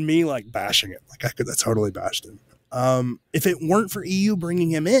 and then me bashing it, I could have totally bashed him. If it weren't for EU bringing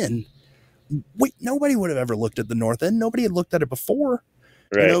him in, nobody would have ever looked at the North End. Nobody had looked at it before.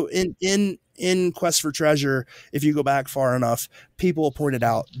 Right. In Quest for Treasure, if you go back far enough, people pointed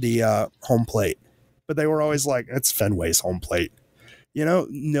out the home plate, but they were always like, it's Fenway's home plate.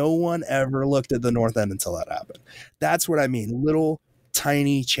 No one ever looked at the North End until that happened. That's what I mean. Little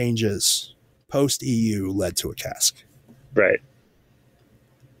tiny changes post EU led to a cask. Right.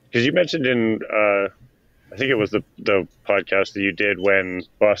 Because you mentioned in, I think it was the podcast that you did when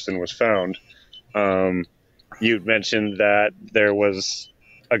Boston was found. You'd mentioned that there was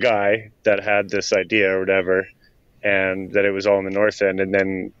a guy that had this idea or whatever, and that it was all in the north end. And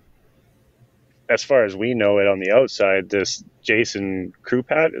then, as far as we know it on the outside, this Jason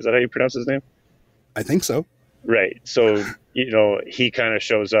Krupat, is that how you pronounce his name? I think so. Right. So, he kind of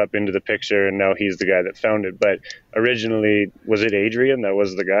shows up into the picture, and now he's the guy that found it. But originally, was it Adrian that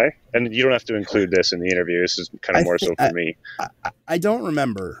was the guy? And you don't have to include this in the interview. This is kind of more so for me. I don't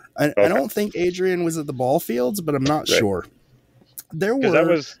remember. I don't think Adrian was at the ball fields, but I'm not sure. There were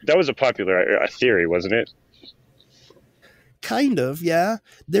that was a popular theory, wasn't it? Kind of, yeah.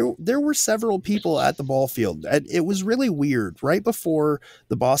 There were several people at the ball field. It was really weird. Right before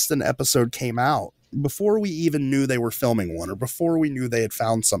the Boston episode came out, before we even knew they were filming one, or before we knew they had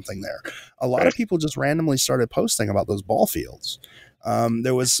found something there, a lot of people just randomly started posting about those ball fields.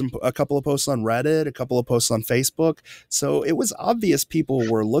 There was a couple of posts on Reddit, a couple of posts on Facebook. So it was obvious people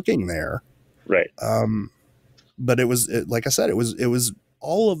were looking there. Right. But like I said, it was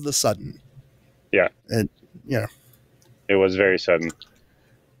all of the sudden. Yeah. And, it was very sudden.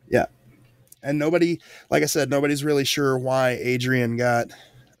 Yeah. And like I said, nobody's really sure why Adrian got,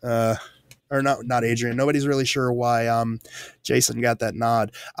 or not Adrian. Nobody's really sure why Jason got that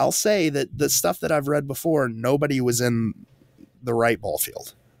nod. I'll say that the stuff that I've read before, nobody was in the right ball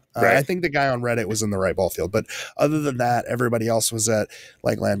field. Right. I think the guy on Reddit was in the right ball field, but other than that, everybody else was at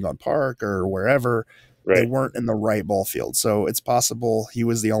like Landgone Park or wherever. Right. They weren't in the right ball field. So it's possible he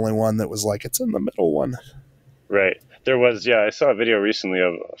was the only one that was like, it's in the middle one. Right. There was, I saw a video recently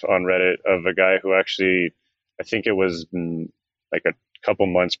on Reddit of a guy who actually, I think it was like a couple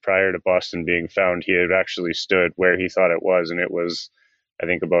months prior to Boston being found, he had actually stood where he thought it was, and it was, I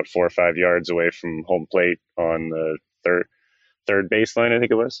think, about 4 or 5 yards away from home plate on the third baseline, I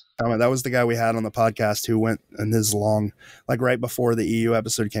think it was. That was the guy we had on the podcast who went in his long, like right before the EU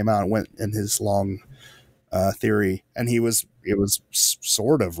episode came out, went in his long theory, and it was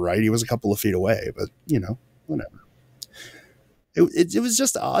sort of right. He was a couple of feet away, but whatever. It was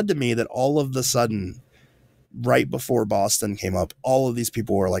just odd to me that all of the sudden, right before Boston came up, all of these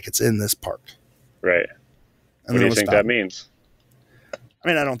people were like, it's in this park. Right. And what do you think that means? I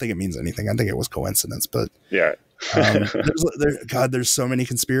mean, I don't think it means anything. I think it was coincidence, but yeah. there's so many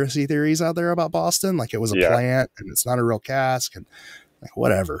conspiracy theories out there about Boston. Like it was a plant and it's not a real cask and like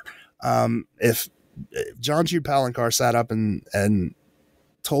whatever. If John Jude Palancar sat up and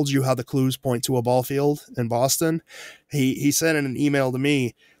told you how the clues point to a ball field in Boston, he sent in an email to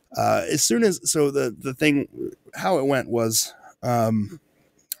me as soon as, so the thing, how it went was, how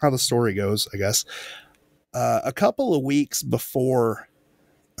the story goes, I guess, a couple of weeks before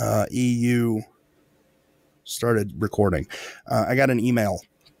EU started recording, I got an email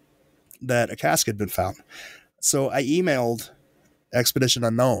that a cask had been found. So I emailed Expedition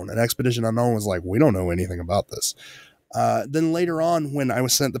Unknown, and Expedition Unknown was like, we don't know anything about this. Then later on, when I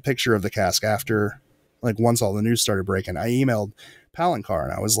was sent the picture of the cask after, like once all the news started breaking, I emailed Palancar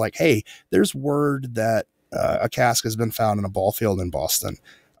and I was like, hey, there's word that a cask has been found in a ball field in Boston.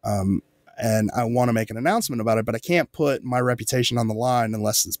 And I want to make an announcement about it, but I can't put my reputation on the line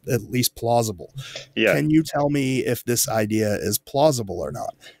unless it's at least plausible. Yeah. Can you tell me if this idea is plausible or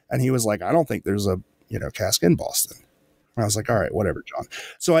not? And he was like, I don't think there's a, cask in Boston. And I was like, all right, whatever, John.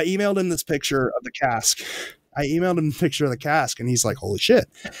 So I emailed him this picture of the cask. And he's like, holy shit.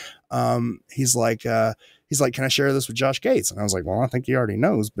 He's like, can I share this with Josh Gates? And I was like, well, I think he already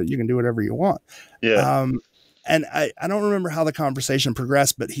knows, but you can do whatever you want. Yeah. And I don't remember how the conversation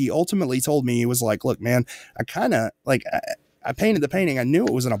progressed, but he ultimately told me, he was like, look, man, I kind of like, I painted the painting. I knew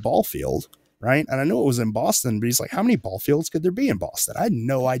it was in a ball field, right? And I knew it was in Boston, but he's like, how many ball fields could there be in Boston? I had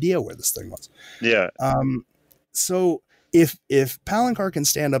no idea where this thing was. Yeah. So if Palancar can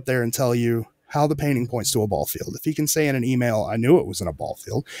stand up there and tell you how the painting points to a ball field, if he can say in an email, I knew it was in a ball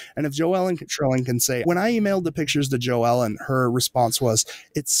field, and if Joellen Trilling can say, when I emailed the pictures to Joellen, her response was,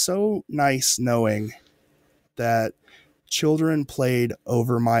 it's so nice knowing that children played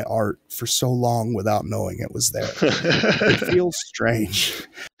over my art for so long without knowing it was there. It feels strange.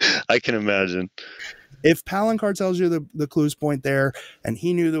 I can imagine. If Palancar tells you the clues point there, and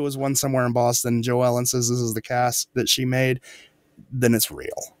he knew there was one somewhere in Boston, Joellen says this is the cask that she made, then it's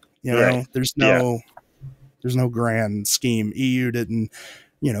real. Right. There's no grand scheme. EU didn't,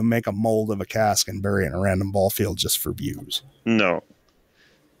 make a mold of a cask and bury it in a random ball field just for views. No.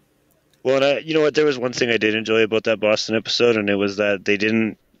 Well, and you know what? There was one thing I did enjoy about that Boston episode, and it was that they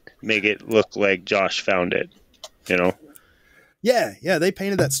didn't make it look like Josh found it. Yeah, they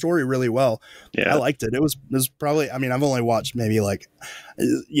painted that story really well. Yeah, I liked it. It was probably, I mean, I've only watched maybe like,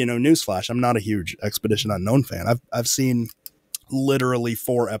 newsflash, I'm not a huge Expedition Unknown fan. I've seen literally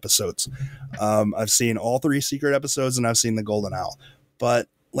 4 episodes. I've seen all 3 secret episodes, and I've seen the Golden Owl. But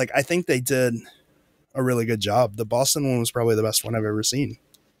like I think they did a really good job. The Boston one was probably the best one I've ever seen.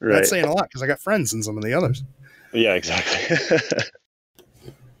 Right. That's saying a lot because I got friends in some of the others. Yeah, exactly.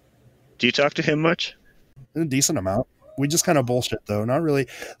 Do you talk to him much? A decent amount. We just kind of bullshit though. Not really.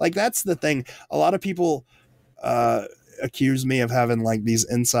 Like that's the thing. A lot of people accuse me of having like these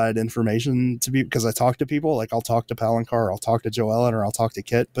inside information to be because I talk to people. Like I'll talk to Palancar, I'll talk to Joellen, or I'll talk to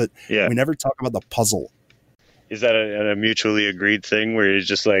Kit, but Yeah. we never talk about the puzzle. Is that a mutually agreed thing where it's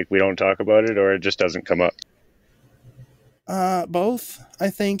just like we don't talk about it, or it just doesn't come up? Both, I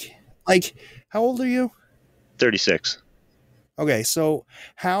think. Like, how old are you? 36. Okay, so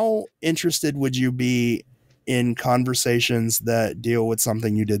how interested would you be in conversations that deal with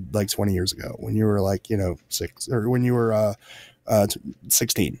something you did like 20 years ago when you were like, 6 or when you were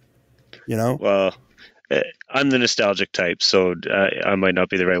 16, Well, I'm the nostalgic type, so I might not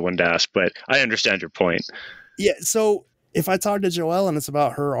be the right one to ask, but I understand your point. Yeah. So if I talk to Joelle and it's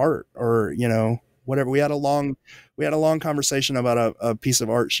about her art or, whatever, we had a long conversation about a piece of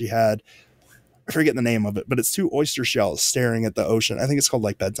art she had. I forget the name of it, but it's 2 oyster shells staring at the ocean. I think it's called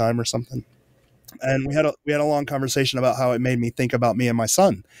like Bedtime or something. And we had a long conversation about how it made me think about me and my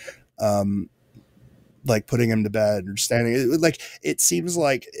son, like putting him to bed or standing. It seems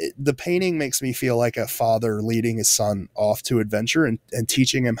like the painting makes me feel like a father leading his son off to adventure and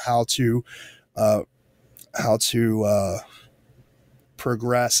teaching him how to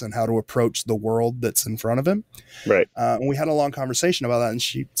progress and how to approach the world that's in front of him. Right. And we had a long conversation about that, and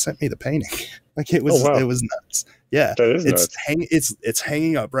she sent me the painting. Like it was, It was nuts. Yeah, that is nuts. It's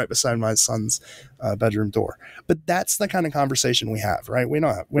hanging up right beside my son's bedroom door. But that's the kind of conversation we have, right? We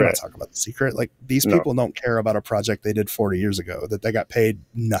don't talk about The Secret. Like these people don't care about a project they did 40 years ago that they got paid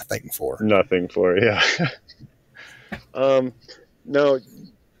nothing for. Yeah. Now,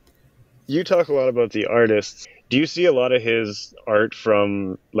 you talk a lot about the artists. Do you see a lot of his art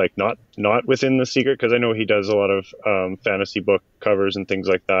from like not within The Secret? Because I know he does a lot of fantasy book covers and things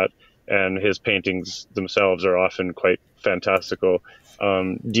like that, and his paintings themselves are often quite fantastical.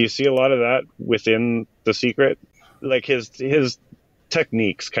 Do you see a lot of that within The Secret, like his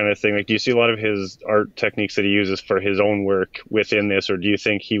techniques kind of thing? Like, do you see a lot of his art techniques that he uses for his own work within this, or do you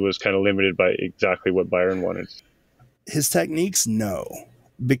think he was kind of limited by exactly what Byron wanted? His techniques, no,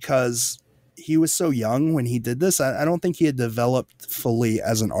 because he was so young when he did this. I don't think he had developed fully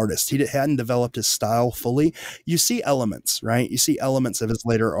as an artist. He hadn't developed his style fully. You see elements, right? You see elements of his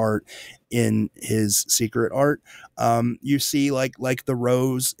later art in his Secret art. You see like the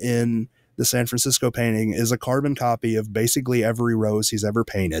rose in the San Francisco painting is a carbon copy of basically every rose he's ever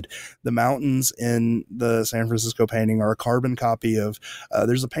painted. The mountains in the San Francisco painting are a carbon copy of,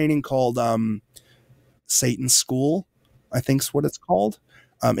 there's a painting called Satan's School, I think is what it's called.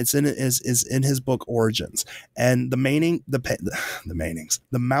 It's in his book Origins, and the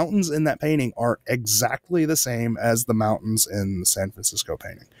mountains in that painting are exactly the same as the mountains in the San Francisco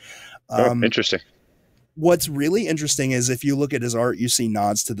painting. Interesting. What's really interesting is if you look at his art, you see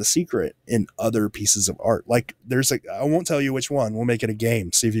nods to The Secret in other pieces of art. Like I won't tell you which one. We'll make it a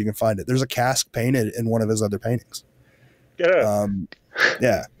game. See if you can find it. There's a cask painted in one of his other paintings. Yeah.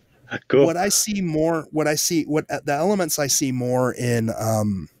 Yeah. Cool. The elements I see more in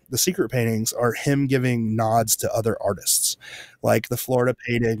the Secret paintings are him giving nods to other artists, like the Florida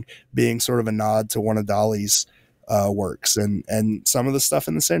painting being sort of a nod to one of Dali's works, and some of the stuff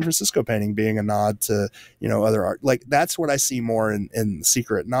in the San Francisco painting being a nod to other art. Like that's what I see more in the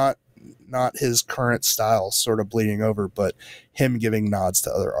Secret, not his current style sort of bleeding over, but him giving nods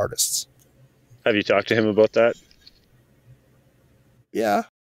to other artists. Have you talked to him about that? Yeah.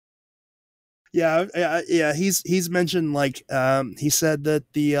 He's mentioned like he said that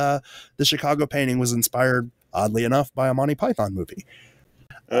the Chicago painting was inspired, oddly enough, by a Monty Python movie,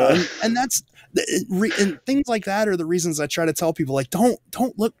 and that's and things like that are the reasons I try to tell people like don't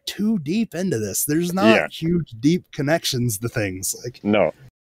look too deep into this. There's not huge deep connections to things like no.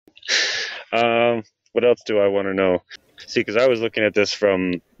 What else do I want to know? See, because I was looking at this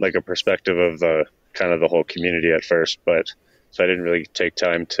from like a perspective of the kind of the whole community at first, but so I didn't really take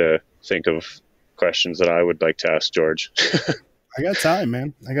time to think of questions that I would like to ask George. I got time,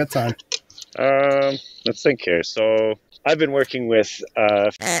 man. I got time. Let's think here. So I've been working with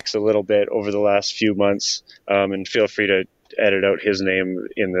Fax a little bit over the last few months, and feel free to edit out his name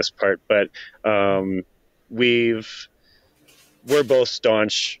in this part, but we're both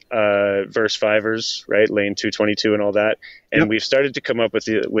staunch verse fivers, right? Lane 222 and all that. And we've started to come up with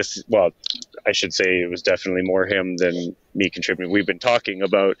I should say it was definitely more him than me contributing. We've been talking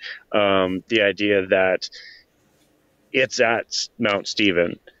about the idea that it's at Mount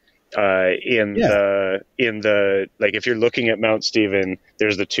Stephen Yeah. in the like if you're looking at Mount Stephen,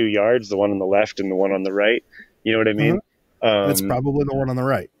 there's the 2 yards, the one on the left and the one on the right. You know what I Uh-huh. mean? It's probably the one on the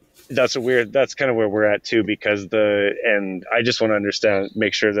right. That's kind of where we're at too, because and I just want to understand,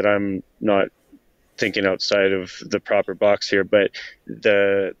 make sure that I'm not thinking outside of the proper box here, but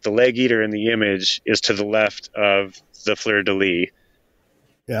the leg eater in the image is to the left of the fleur de lis.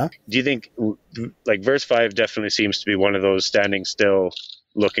 Yeah. Do you think like verse 5 definitely seems to be one of those standing still,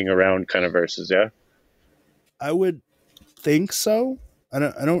 looking around kind of verses? Yeah. I would think so. I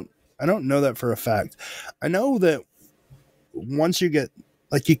don't know that for a fact. I know that once you get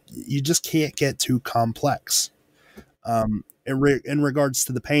like you just can't get too complex. In regards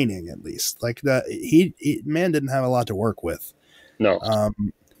to the painting, at least, like that man didn't have a lot to work with. No.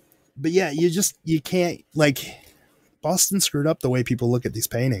 But yeah, you can't, like, Boston screwed up the way people look at these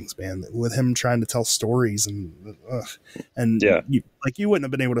paintings, man, with him trying to tell stories and Yeah. you wouldn't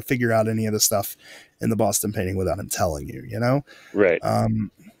have been able to figure out any of the stuff in the Boston painting without him telling you, you know? Right.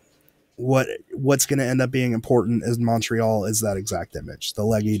 What's going to end up being important is Montreal is that exact image, the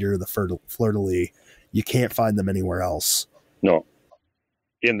leg eater, the fleur de lis. You can't find them anywhere else. No.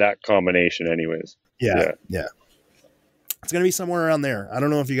 In that combination, anyways. Yeah. It's going to be somewhere around there. I don't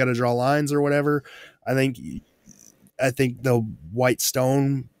know if you got to draw lines or whatever. I think the white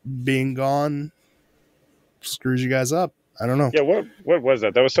stone being gone screws you guys up. I don't know. Yeah. What was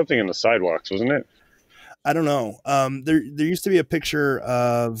that? That was something in the sidewalks, wasn't it? I don't know. There used to be a picture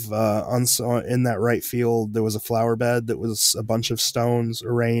of in that right field. There was a flower bed that was a bunch of stones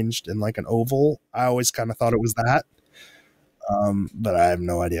arranged in like an oval. I always kind of thought it was that, but I have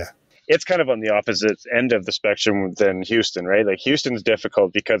no idea. It's kind of on the opposite end of the spectrum than Houston, right? Like Houston's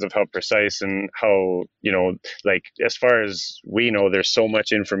difficult because of how precise and how, like as far as we know, there's so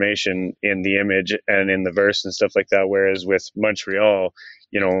much information in the image and in the verse and stuff like that. Whereas with Montreal,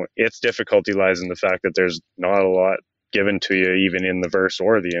 its difficulty lies in the fact that there's not a lot given to you, even in the verse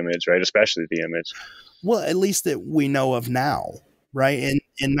or the image, right? Especially the image. Well, at least that we know of now, right? In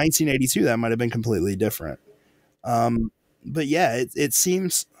 1982, that might have been completely different. But yeah, it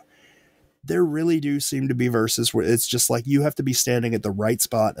seems there really do seem to be verses where it's just like you have to be standing at the right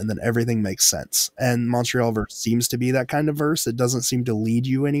spot and then everything makes sense. And Montreal verse seems to be that kind of verse. It doesn't seem to lead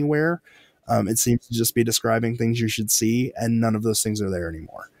you anywhere. It seems to just be describing things you should see, and none of those things are there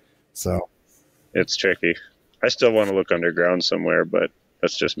anymore. So it's tricky. I still want to look underground somewhere, but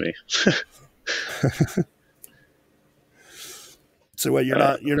that's just me. So what,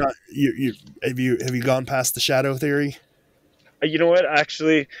 have you gone past the shadow theory? You know what?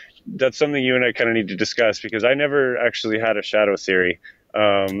 Actually, that's something you and I kind of need to discuss, because I never actually had a shadow theory.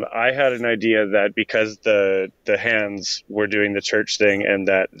 I had an idea that because the hands were doing the church thing and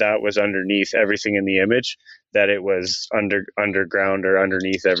that was underneath everything in the image, that it was underground or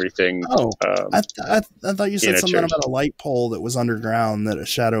underneath everything. Oh, I thought you said something about a light pole that was underground, that a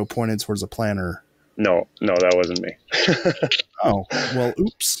shadow pointed towards a planter. No, that wasn't me. Oh, well,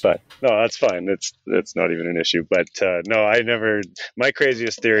 oops. But no, that's fine. It's not even an issue. But no, I never. My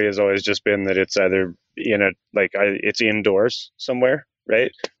craziest theory has always just been that it's either it's indoors somewhere,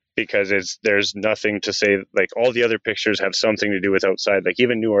 right? Because there's nothing to say. Like all the other pictures have something to do with outside. Like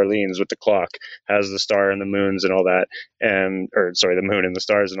even New Orleans with the clock has the star and the moons and all that, the moon and the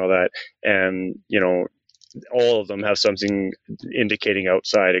stars and all that, and all of them have something indicating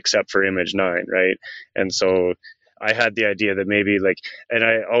outside except for image 9, right? And so I had the idea that maybe and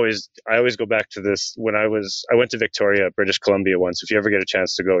I always go back to this. When I went to Victoria, British Columbia once. If you ever get a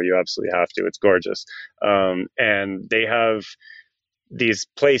chance to go, you absolutely have to. It's gorgeous. And they have these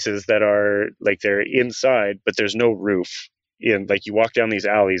places that are like they're inside, but there's no roof. You walk down these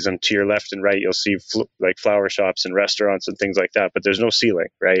alleys, and to your left and right, you'll see flower shops and restaurants and things like that, but there's no ceiling,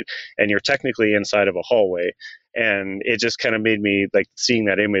 right? And you're technically inside of a hallway. And it just kind of made me, seeing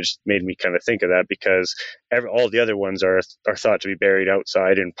that image made me kind of think of that, because all the other ones are thought to be buried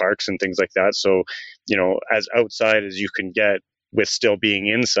outside in parks and things like that. So, as outside as you can get with still being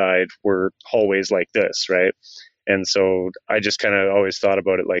inside, were hallways like this, right? And so I just kind of always thought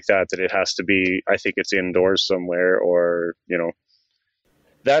about it like that it has to be, I think it's indoors somewhere, or,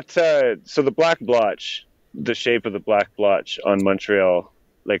 that, so the black blotch, the shape of the black blotch on Montreal,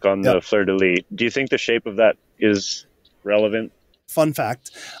 on the fleur de lis, do you think the shape of that is relevant? Fun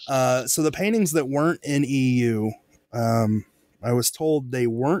fact. So the paintings that weren't in EU, I was told they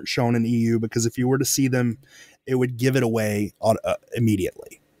weren't shown in EU because if you were to see them, it would give it away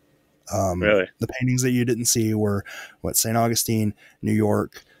immediately. Really? The paintings that you didn't see were St. Augustine, New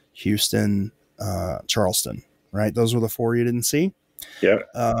York, Houston, Charleston, right? Those were the 4 you didn't see. Yeah.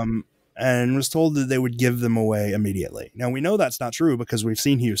 and was told that they would give them away immediately. Now, we know that's not true because we've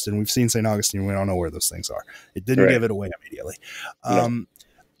seen Houston, we've seen St. Augustine, we don't know where those things are. It didn't give it away immediately. No.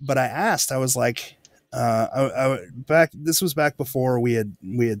 But I asked, I was like, this was back before we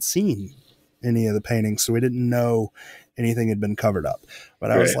had seen any of the paintings, so we didn't know anything had been covered up.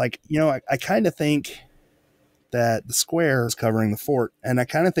 But I was like, I kind of think that the square is covering the fort, and I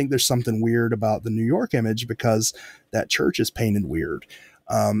kind of think there's something weird about the New York image because that church is painted weird.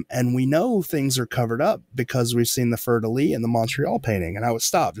 And we know things are covered up because we've seen the fleur-de-lis and the Montreal painting. And I was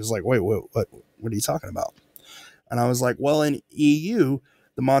stopped. It was like, wait, what are you talking about? And I was like, well, in EU,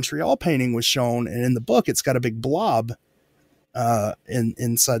 the Montreal painting was shown, and in the book, it's got a big blob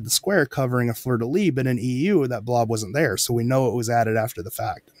inside the square covering a fleur-de-lis, but in EU, that blob wasn't there. So we know it was added after the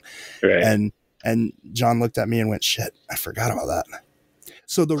fact. Right. And John looked at me and went, shit, I forgot about that.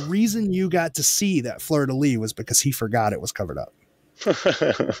 So the reason you got to see that fleur-de-lis was because he forgot it was covered up.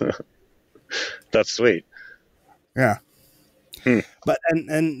 That's sweet. Yeah. But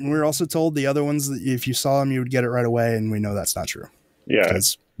and we're also told the other ones that if you saw them, you would get it right away, and we know that's not true. Yeah,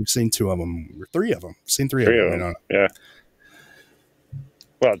 because we've seen 2 of them, or 3 of them. We've seen three of them. Yeah.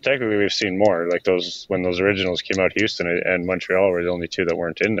 Well, technically, we've seen more. Like when those originals came out, Houston and Montreal were the only 2 that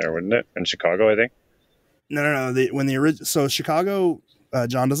weren't in there, wouldn't it? And Chicago, I think. No. When the original, so Chicago,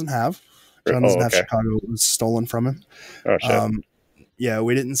 John doesn't have. John doesn't have Chicago. It was stolen from him. Oh shit. Yeah,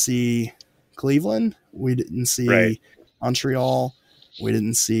 we didn't see Cleveland. We didn't see Montreal. We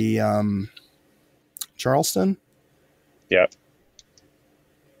didn't see Charleston. Yeah.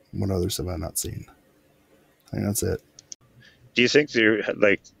 What others have I not seen? I think that's it. Do you think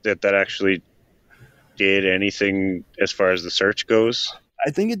that actually did anything as far as the search goes?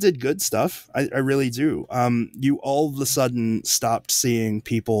 I think it did good stuff. I really do. You all of a sudden stopped seeing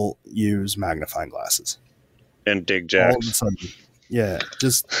people use magnifying glasses. And dig jacks. All of a sudden. Yeah,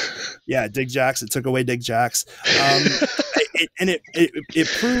 dig jacks. It took away dig jacks. It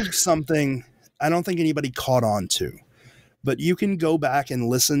proved something I don't think anybody caught on to. But you can go back and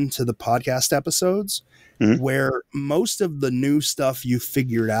listen to the podcast episodes where most of the new stuff you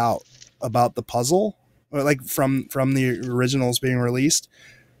figured out about the puzzle, or like from the originals being released,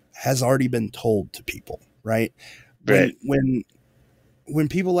 has already been told to people, right? When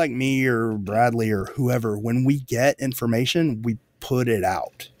people like me or Bradley or whoever, when we get information, we put it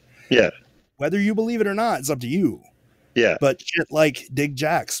out. Yeah. Whether you believe it or not, it's up to you. Yeah. But shit like dig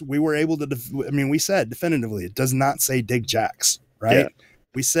jacks, we were able to, we said definitively, it does not say dig jacks, right? Yeah.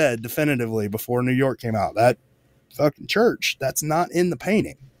 We said definitively before New York came out, that fucking church, that's not in the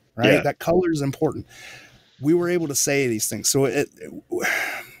painting, right? Yeah. That color is important. We were able to say these things. So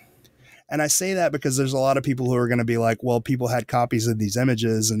and I say that because there's a lot of people who are going to be like, well, people had copies of these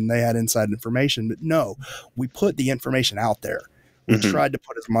images and they had inside information. But no, we put the information out there. We tried to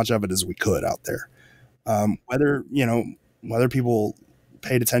put as much of it as we could out there. Whether people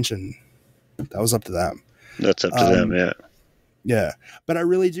paid attention, that was up to them. That's up to them. Yeah. Yeah. But I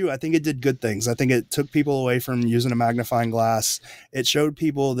really do. I think it did good things. I think it took people away from using a magnifying glass. It showed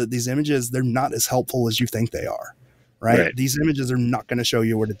people that these images, they're not as helpful as you think they are. Right? These images are not going to show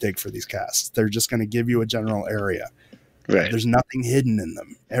you where to dig for these casts. They're just going to give you a general area. Right. There's nothing hidden in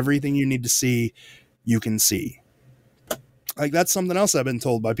them. Everything you need to see, you can see. Like, that's something else I've been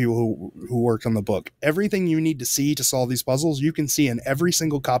told by people who worked on the book. Everything you need to see to solve these puzzles, you can see in every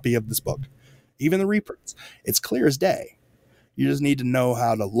single copy of this book, even the reprints. It's clear as day. You just need to know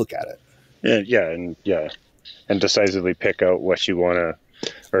how to look at it. And decisively pick out what you want to,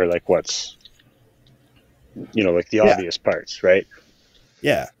 or like what's, like the obvious parts, right?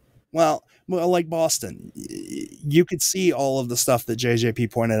 Yeah. Well, like Boston, you could see all of the stuff that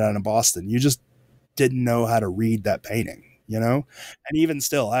JJP pointed out in Boston. You just didn't know how to read that painting. And even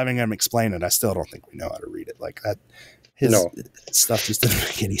still, having him explain it, I still don't think we know how to read it like that. His stuff just didn't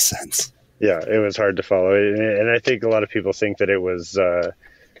make any sense. Yeah, it was hard to follow. And I think a lot of people think that it was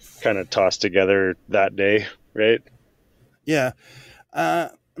kind of tossed together that day, right? Yeah.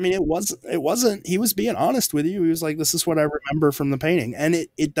 It wasn't, he was being honest with you. He was like, this is what I remember from the painting. And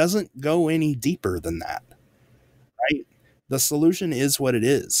it doesn't go any deeper than that, right? The solution is what it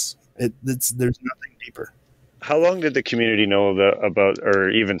is. There's nothing deeper. How long did the community know about,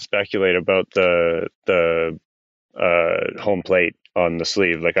 or even speculate about the home plate on the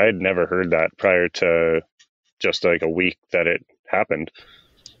sleeve? Like, I had never heard that prior to just like a week that it happened.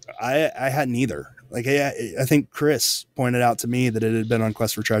 I hadn't either. Like, I think Chris pointed out to me that it had been on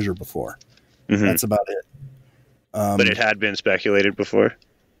Quest for Treasure before. Mm-hmm. That's about it. But it had been speculated before?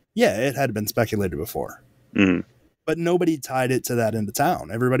 Yeah, it had been speculated before. Mm-hmm. But nobody tied it to that end of town.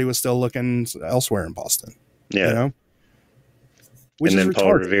 Everybody was still looking elsewhere in Boston. Yeah. which and is then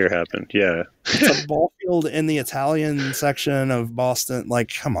Paul retarded. Revere happened. Yeah. It's a ball field in the Italian section of Boston.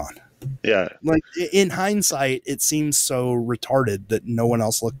 Like, come on. Yeah. Like, in hindsight, it seems so retarded that no one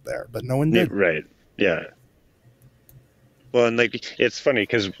else looked there, but no one did. Right. Yeah. Well, and like, it's funny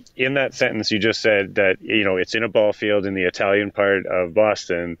because in that sentence you just said that, you know, it's in a ball field in the Italian part of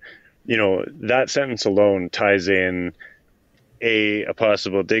Boston. You know, that sentence alone ties in a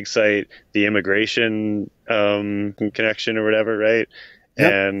possible dig site, the immigration connection or whatever, right?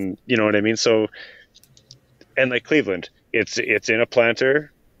 Yep. And you know what I mean? So, and like Cleveland, it's in a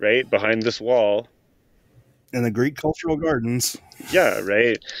planter, right, behind this wall. In the Greek Cultural Gardens. Yeah,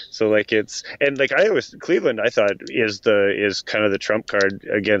 right. So like it's, and like Cleveland I thought is kind of the trump card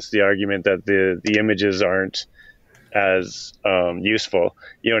against the argument that the images aren't as useful.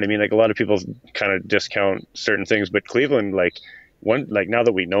 You know what I mean? Like a lot of people kind of discount certain things, but Cleveland, like now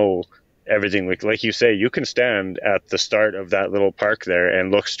that we know everything, like you say, you can stand at the start of that little park there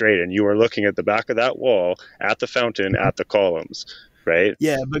and look straight, and you are looking at the back of that wall, at the fountain, at the columns, right?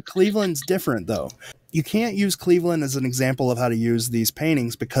 Yeah, but Cleveland's different though. You can't use Cleveland as an example of how to use these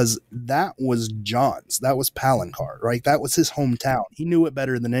paintings because that was John's. That was Palancar, right? That was his hometown. He knew it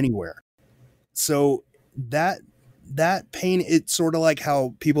better than anywhere. So that paint, it's sort of like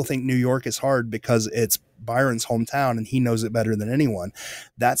how people think New York is hard because it's Byron's hometown and he knows it better than anyone.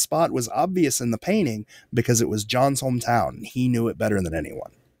 That spot was obvious in the painting because it was John's hometown and he knew it better than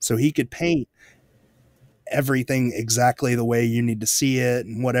anyone. So he could paint everything exactly the way you need to see it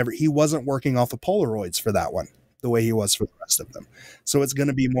and whatever. He wasn't working off of Polaroids for that one the way he was for the rest of them. So it's going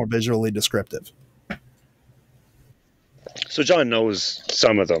to be more visually descriptive. So John knows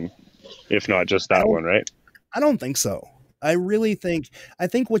some of them, if not just that one, right? I don't think so. I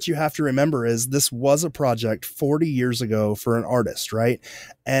think what you have to remember is this was a project 40 years ago for an artist, right?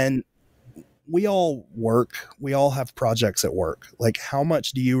 And we all have projects at work. Like, how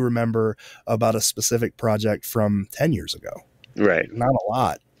much do you remember about a specific project from 10 years ago? Right. Not a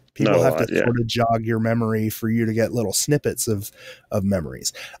lot. People have to sort of jog your memory for you to get little snippets of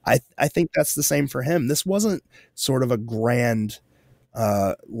memories. I think that's the same for him. This wasn't sort of a grand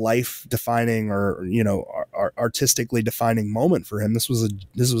life defining or, you know, artistically defining moment for him. This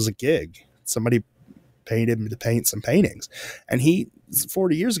was a gig. Somebody paid him to paint some paintings, and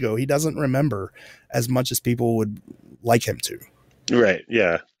 40 years ago, he doesn't remember as much as people would like him to. Right.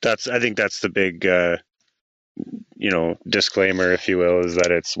 Yeah. I think that's the big, disclaimer, if you will, is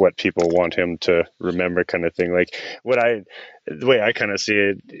that it's what people want him to remember kind of thing. Like the way I kind of see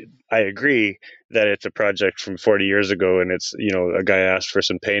it, I agree that it's a project from 40 years ago and it's, you know, a guy asked for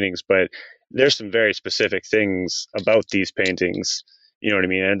some paintings, but there's some very specific things about these paintings, you know what I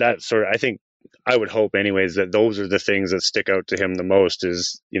mean? And that sort of, I think, I would hope anyways that those are the things that stick out to him the most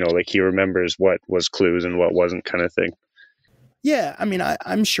is, you know, like he remembers what was clues and what wasn't kind of thing. Yeah. I mean,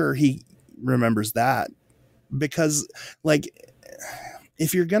 I'm sure he remembers that because, like,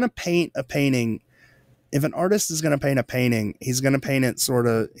 if you're going to paint a painting, if an artist is going to paint a painting, he's going to paint it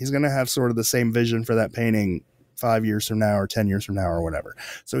he's going to have sort of the same vision for that painting 5 years from now or 10 years from now or whatever.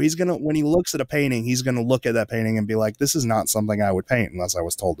 So when he looks at a painting, he's going to look at that painting and be like, this is not something I would paint unless I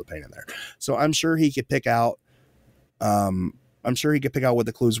was told to paint it there. So I'm sure he could pick out, what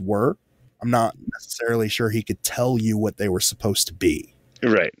the clues were. I'm not necessarily sure he could tell you what they were supposed to be.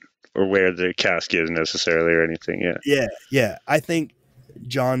 Right. Or where the cask is necessarily or anything. Yeah. Yeah. Yeah. I think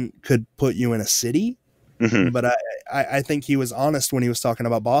John could put you in a city, but I think he was honest when he was talking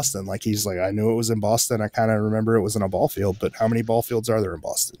about Boston. Like, he's like, I knew it was in Boston. I kind of remember it was in a ball field, but how many ball fields are there in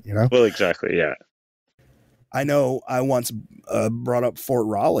Boston? You know? Well, exactly. Yeah. I know I once brought up Fort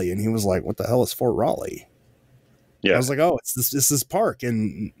Raleigh and he was like, what the hell is Fort Raleigh? Yeah. I was like, oh, it's this park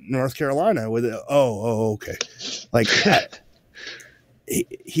in North Carolina with it. Oh, okay. Like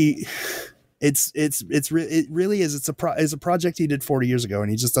it really is. It's a project he did 40 years ago and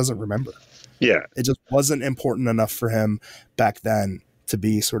he just doesn't remember. Yeah. It just wasn't important enough for him back then to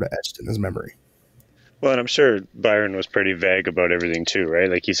be sort of etched in his memory. Well, and I'm sure Byron was pretty vague about everything too,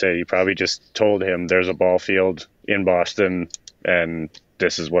 right? Like he said, he probably just told him there's a ball field in Boston and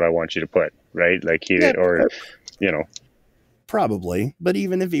this is what I want you to put, right? Like Probably. But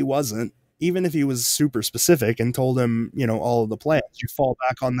even if he wasn't, even if he was super specific and told him, you know, all of the plans, you fall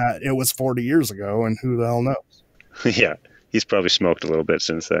back on that. It was 40 years ago and who the hell knows? Yeah. He's probably smoked a little bit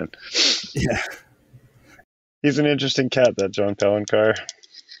since then. Yeah. He's an interesting cat, that John Palancar.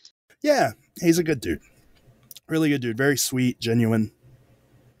 Yeah. He's a good dude. Really good dude. Very sweet, genuine.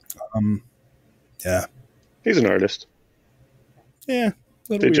 Yeah. He's an artist. Yeah.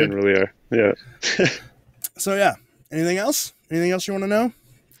 They generally are. Yeah. So, yeah. Anything else? Anything else you want to know?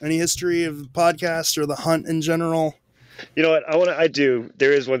 Any history of the podcast or the hunt in general? You know what? I do.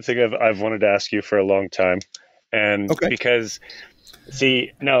 There is one thing I've wanted to ask you for a long time. And Okay. because,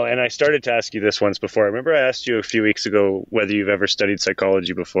 see, no, and I started to ask you this once before. I remember I asked you a few weeks ago whether you've ever studied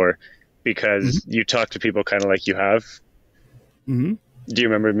psychology before, because you talk to people kind of like you have. Mm-hmm. Do you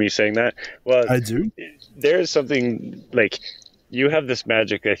remember me saying that? Well, I do. there is something like you have this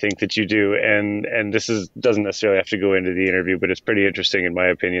magic, I think, that you do, and this is doesn't necessarily have to go into the interview, but it's pretty interesting in my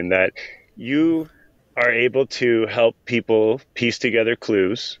opinion that you are able to help people piece together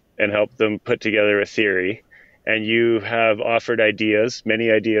clues and help them put together a theory. And you have offered ideas,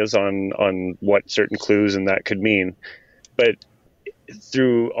 many ideas on what certain clues and that could mean. But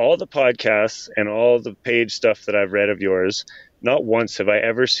through all the podcasts and all the page stuff that I've read of yours, not once have I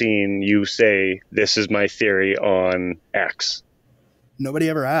ever seen you say, "This is my theory on X." Nobody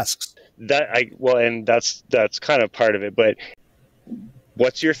ever asks. And that's kind of part of it. But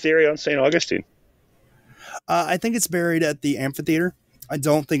what's your theory on St. Augustine? I think it's buried at the amphitheater. I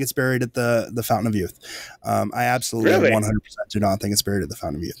don't think it's buried at the Fountain of Youth. I absolutely Really? 100% do not think it's buried at the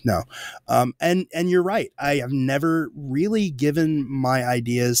Fountain of Youth. No. And you're right. I have never really given my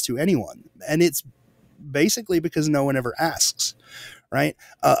ideas to anyone. And it's basically because no one ever asks, right?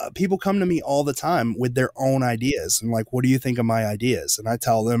 People come to me all the time with their own ideas and like, what do you think of my ideas? And I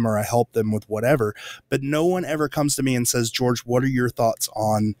tell them or I help them with whatever, but no one ever comes to me and says, George, what are your thoughts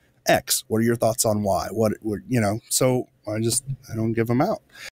on X? What are your thoughts on Y? What so I don't give them out.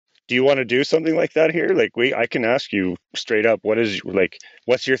 Do you want to do something like that here? Like I can ask you straight up,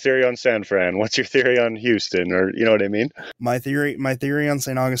 what's your theory on San Fran? What's your theory on Houston? Or you know what I mean? My theory on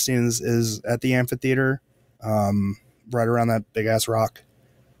St. Augustine is at the amphitheater, right around that big ass rock.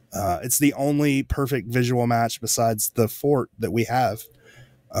 It's the only perfect visual match besides the fort that we have,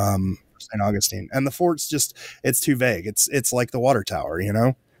 St. Augustine. And the fort's it's too vague. It's like the water tower,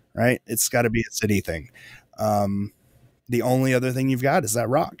 right? It's got to be a city thing. The only other thing you've got is that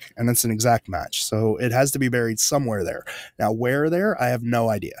rock, and it's an exact match. So it has to be buried somewhere there. Now, where there, I have no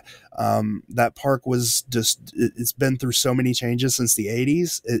idea. That park was it's been through so many changes since the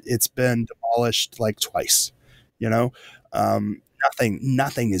 80s. It's been demolished like twice,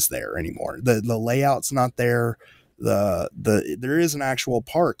 nothing is there anymore. The layout's not there. There is an actual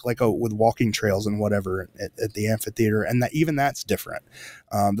park with walking trails and whatever at the amphitheater, and even that's different.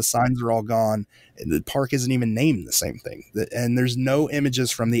 The signs are all gone. The park isn't even named the same thing, and there's no images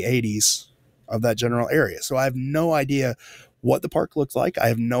from the 80s of that general area. So I have no idea what the park looks like. I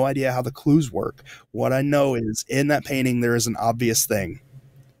have no idea how the clues work. What I know is in that painting there is an obvious thing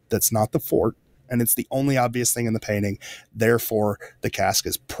that's not the fort, and it's the only obvious thing in the painting. Therefore, the cask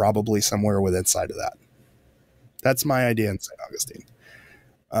is probably somewhere within sight of that. That's my idea in St. Augustine.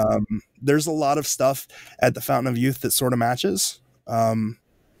 There's a lot of stuff at the Fountain of Youth that sort of matches.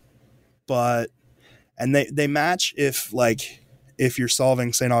 But they match if you're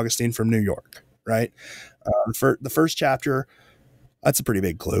solving St. Augustine from New York, right? The first chapter, that's a pretty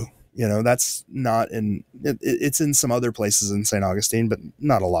big clue. That's not it's in some other places in St. Augustine, but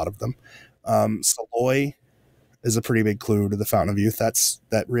not a lot of them. Saloy is a pretty big clue to the Fountain of Youth.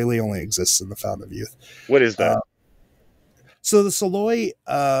 That really only exists in the Fountain of Youth. What is that? So the Saloy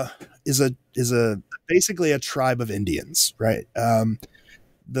is basically a tribe of Indians, right?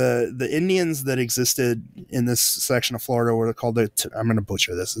 The Indians that existed in this section of Florida were called I'm going to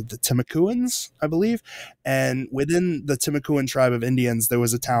butcher this, the Timucuans, I believe. And within the Timucuan tribe of Indians, there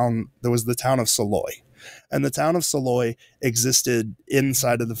was the town of Saloy. And the town of Saloy existed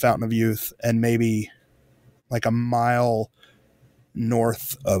inside of the Fountain of Youth and maybe like a mile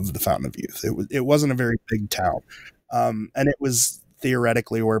north of the Fountain of Youth. It wasn't a very big town. And it was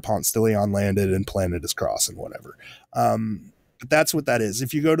theoretically where Ponce de Leon landed and planted his cross and whatever. But that's what that is.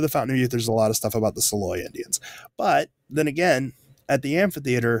 If you go to the Fountain of Youth, there's a lot of stuff about the Saloy Indians. But then again, at the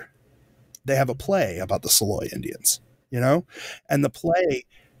amphitheater, they have a play about the Saloy Indians, and the play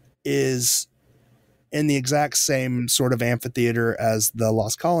is in the exact same sort of amphitheater as the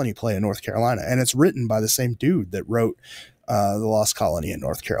Lost Colony play in North Carolina. And it's written by the same dude that wrote the Lost Colony in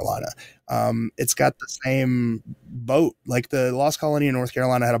North Carolina. It's got the same boat. Like the Lost Colony in North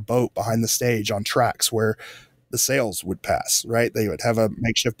Carolina had a boat behind the stage on tracks where the sails would pass, right? They would have a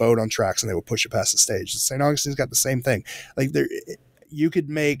makeshift boat on tracks and they would push it past the stage. St. Augustine's got the same thing. You could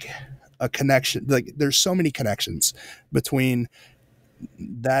make a connection. Like there's so many connections between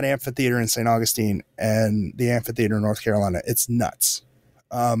that amphitheater in St. Augustine and the amphitheater in North Carolina. It's nuts.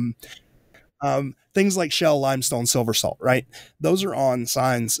 Things like shell, limestone, silver salt, right? Those are on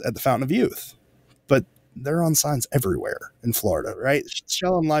signs at the Fountain of Youth, but they're on signs everywhere in Florida, right?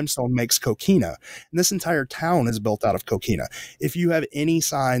 Shell and limestone makes coquina, and this entire town is built out of coquina. If you have any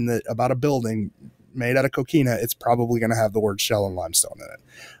sign that about a building made out of coquina, it's probably going to have the word shell and limestone in it.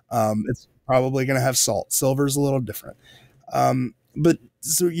 It's probably going to have salt. Silver's a little different. But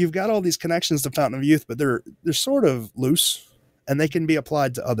so you've got all these connections to Fountain of Youth, but they're sort of loose, and they can be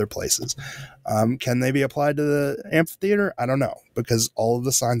applied to other places. Can they be applied to the amphitheater? I don't know, because all of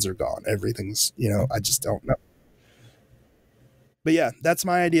the signs are gone. Everything's, I just don't know. But yeah, that's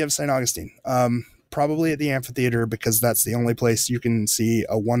my idea of St. Augustine. Probably at the amphitheater, because that's the only place you can see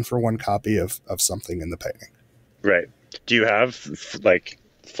a 1-for-1 copy of something in the painting. Right. Do you have like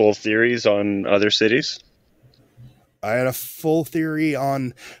full theories on other cities? I had a full theory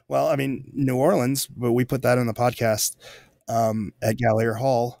on, New Orleans, but we put that in the podcast at Gallier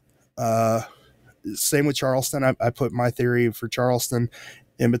Hall. Same with Charleston. I put my theory for Charleston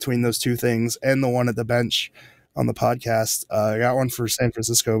in between those two things and the one at the bench on the podcast. I got one for San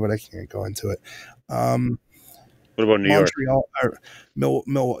Francisco, but I can't go into it. What about Montreal,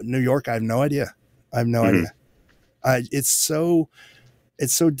 New York? I have no idea. Idea. It's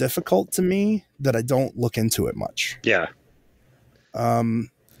so difficult to me that I don't look into it much. Yeah. And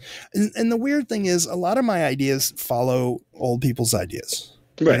the weird thing is, a lot of my ideas follow old people's ideas.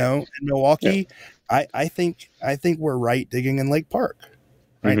 Right. In Milwaukee, yeah. I think we're right digging in Lake Park.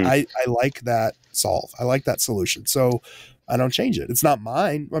 Right. I like that solve. I like that solution. So I don't change it. It's not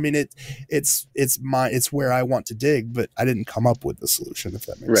mine. I mean, it's where I want to dig, but I didn't come up with the solution, if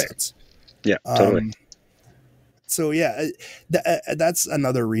that makes sense. Yeah, totally. So yeah, that's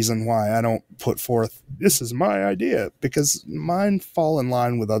another reason why I don't put forth, this is my idea, because mine fall in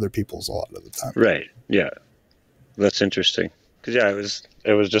line with other people's a lot of the time. Right. Yeah. That's interesting. Because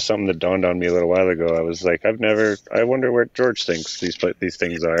it was just something that dawned on me a little while ago. I was like, I wonder where George thinks these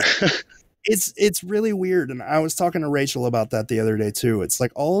things are. It's really weird. And I was talking to Rachel about that the other day too. It's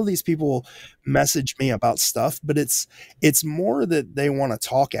like all of these people message me about stuff, but it's more that they want to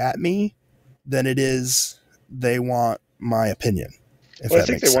talk at me than it is they want my opinion. Well, I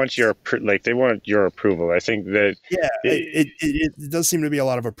think they want your approval. I think that it does seem to be a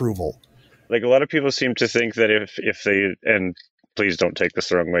lot of approval. Like a lot of people seem to think that if they, and please don't take this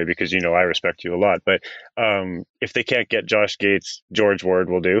the wrong way because I respect you a lot, but if they can't get Josh Gates, George Ward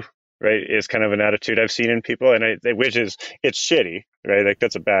will do. Right, is kind of an attitude I've seen in people, and it's shitty, right? Like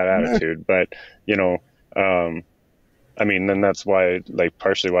that's a bad attitude, but then that's why, like,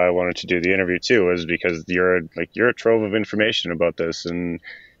 partially why I wanted to do the interview too, is because you're a trove of information about this, and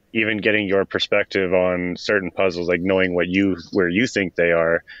even getting your perspective on certain puzzles, like knowing where you think they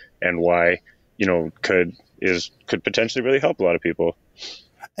are and why, could potentially really help a lot of people.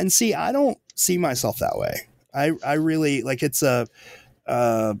 And see, I don't see myself that way. I really like it's a.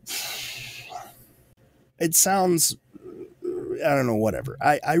 It sounds, I don't know, whatever.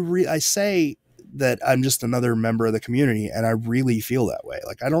 I say that I'm just another member of the community, and I really feel that way.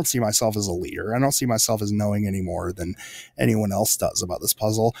 Like I don't see myself as a leader. I don't see myself as knowing any more than anyone else does about this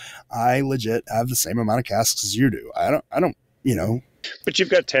puzzle. I legit have the same amount of casks as you do. I don't, But you've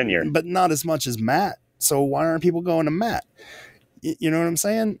got tenure. But not as much as Matt. So why aren't people going to Matt? You know what I'm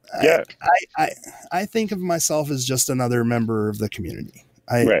saying? Yeah. I think of myself as just another member of the community.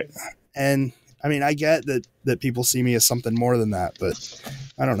 Right. And I mean, I get that people see me as something more than that, but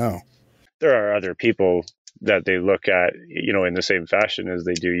I don't know. There are other people that they look at, in the same fashion as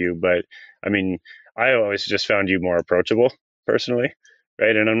they do you. But I mean, I always just found you more approachable personally.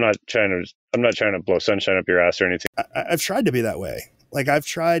 Right. And I'm not trying to blow sunshine up your ass or anything. I've tried to be that way. Like I've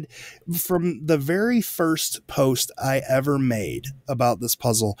tried from the very first post I ever made about this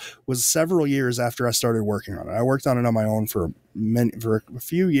puzzle was several years after I started working on it. I worked on it on my own for a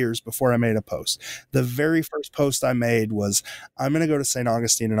few years before I made a post. The very first post I made was, I'm going to go to St.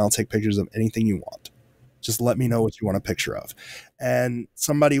 Augustine and I'll take pictures of anything you want. Just let me know what you want a picture of. And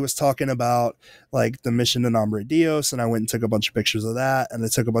somebody was talking about like the Mission to Nombre Dios, and I went and took a bunch of pictures of that, and I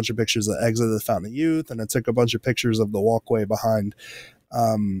took a bunch of pictures of the exit of the Fountain of Youth, and I took a bunch of pictures of the walkway behind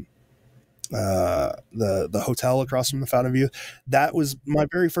the hotel across from the Fountain of Youth. That was my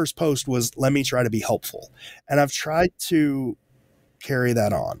very first post, was let me try to be helpful. And I've tried to carry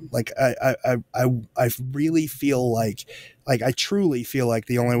that on. Like I really feel like I truly feel like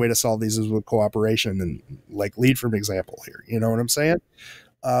the only way to solve these is with cooperation, and like lead from example here. You know what I'm saying?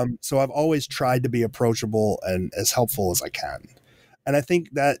 So I've always tried to be approachable and as helpful as I can. And I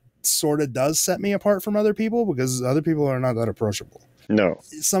think that sort of does set me apart from other people, because other people are not that approachable. No.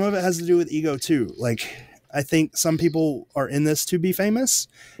 Some of it has to do with ego too. Like I think some people are in this to be famous,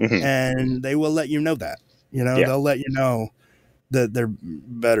 and they will let you know that, they'll let you know that they're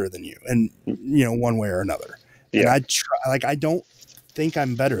better than you, and one way or another. Yeah. And I don't think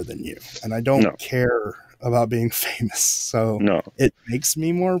I'm better than you, and I don't care about being famous. So it makes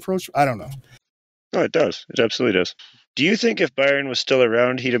me more approachable. I don't know. Oh, it does. It absolutely does. Do you think if Byron was still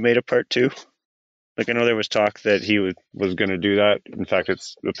around, he'd have made a part two? Like, I know there was talk that he was going to do that. In fact,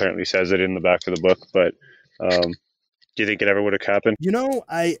 it's apparently says it in the back of the book. But do you think it ever would have happened? You know,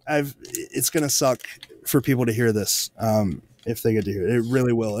 I've it's gonna suck for people to hear this. If they get to hear it, it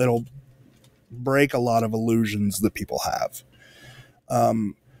really will. It'll break a lot of illusions that people have.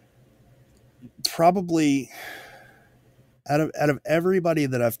 Probably out of everybody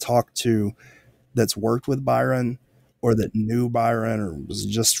that I've talked to that's worked with Byron or that knew Byron or was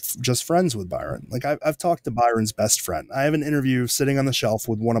just friends with Byron. Like I've talked to Byron's best friend. I have an interview sitting on the shelf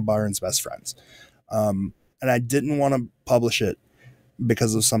with one of Byron's best friends. And I didn't want to publish it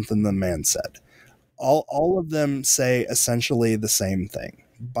because of something the man said. All of them say essentially the same thing.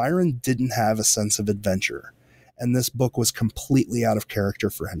 Byron didn't have a sense of adventure, and this book was completely out of character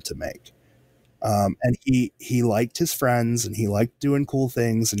for him to make. And he liked his friends, and he liked doing cool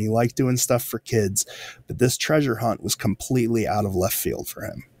things, and he liked doing stuff for kids, but this treasure hunt was completely out of left field for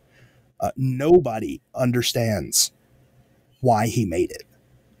him. Nobody understands why he made it.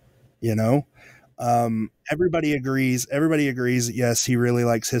 You know, everybody agrees that yes, he really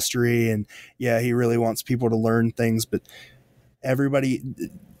likes history, and yeah, he really wants people to learn things, but everybody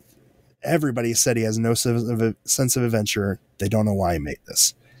said he has no sense of adventure. They don't know why he made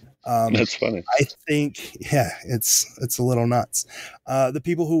this. That's funny. I think, yeah, it's a little nuts. The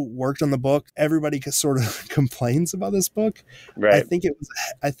people who worked on the book, everybody sort of complains about this book. Right. I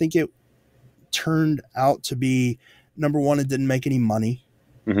think it turned out to be, number one, it didn't make any money.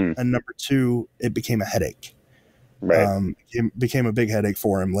 Mm-hmm. And number two, it became a headache. Right. It became a big headache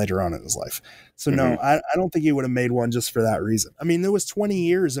for him later on in his life. So no, I don't think he would have made one just for that reason. I mean, there was 20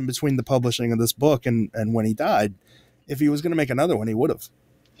 years in between the publishing of this book and when he died. If he was going to make another one, he would have.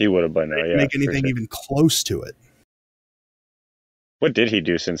 He would have by now, yeah. Make anything even close to it. What did he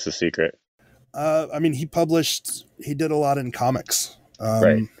do since The Secret? I mean, he did a lot in comics.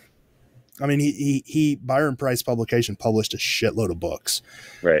 Right. I mean, he Byron Price Publication published a shitload of books.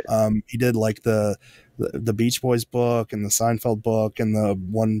 Right. He did like the Beach Boys book and the Seinfeld book and the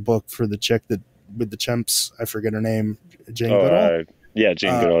one book for the chick that with the chimps. I forget her name. Jane Goodall. Yeah,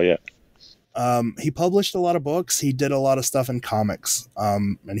 Jane Goodall. Yeah. He published a lot of books. He did a lot of stuff in comics.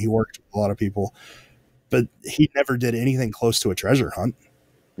 And he worked with a lot of people, but he never did anything close to a treasure hunt.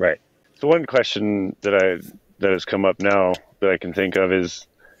 Right. So one question that has come up now that I can think of is,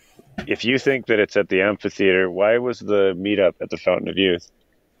 if you think that it's at the amphitheater, why was the meetup at the Fountain of Youth?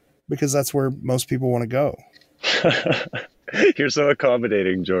 Because that's where most people want to go. You're so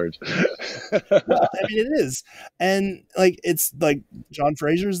accommodating, George. Well, I mean, it is. And like, it's like John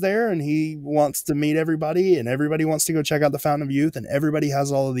Fraser's there and he wants to meet everybody and everybody wants to go check out the Fountain of Youth and everybody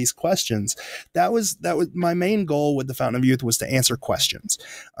has all of these questions. That was my main goal with the Fountain of Youth, was to answer questions.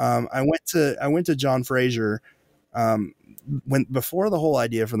 I went to John Fraser, before the whole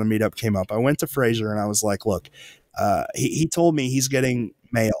idea for the meetup came up. I went to Fraser and I was like, look, he told me he's getting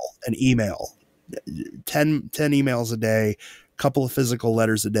mail and email, 10 emails a day, couple of physical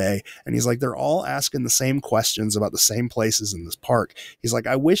letters a day. And he's like, they're all asking the same questions about the same places in this park. He's like,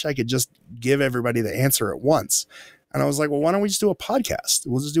 I wish I could just give everybody the answer at once. And I was like, well, why don't we just do a podcast?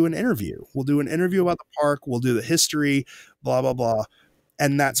 We'll just do an interview. We'll do an interview about the park. We'll do the history, blah, blah, blah.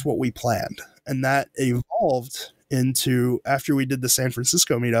 And that's what we planned. And that evolved into, after we did the San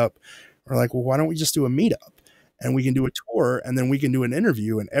Francisco meetup, we're like, well, why don't we just do a meetup? And we can do a tour and then we can do an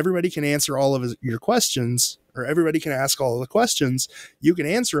interview and everybody can answer all of your questions, or everybody can ask all of the questions. You can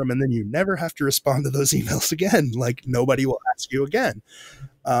answer them and then you never have to respond to those emails again. Like, nobody will ask you again.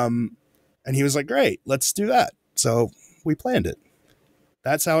 And he was like, great, let's do that. So we planned it.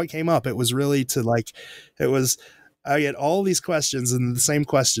 That's how it came up. It was really I get all these questions and the same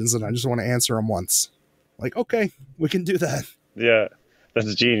questions and I just want to answer them once. Like, okay, we can do that. Yeah,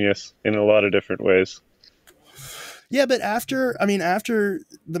 that's genius in a lot of different ways. Yeah, but after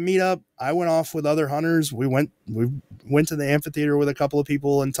the meetup, I went off with other hunters. We went to the amphitheater with a couple of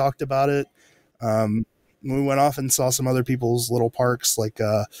people and talked about it. We went off and saw some other people's little parks, like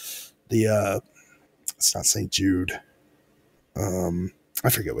it's not St. Jude. I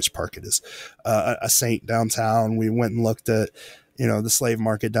forget which park it is. A Saint downtown. We went and looked at, the slave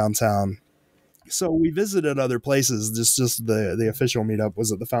market downtown. So we visited other places. Just the official meetup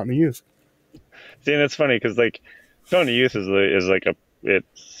was at the Fountain of Youth. See, and it's funny because like Fountain of Youth is like it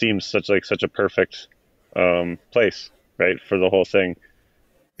seems such a perfect place, right, for the whole thing.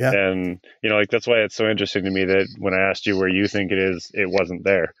 Yeah. And like that's why it's so interesting to me that when I asked you where you think it is, it wasn't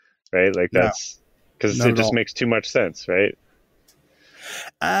there, right? Like that's because it just makes too much sense, right?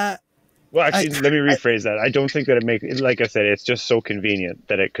 Well, actually, let me rephrase that. I don't think that it makes, like I said, it's just so convenient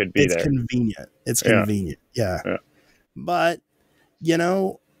that it could be it's there. convenient. It's convenient. Yeah. But, you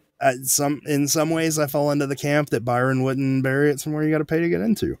know, in some ways I fall into the camp that Byron wouldn't bury it somewhere you got to pay to get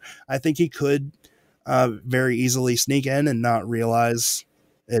into. I think he could very easily sneak in and not realize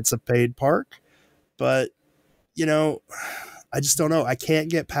it's a paid park. But, you know, I just don't know. I can't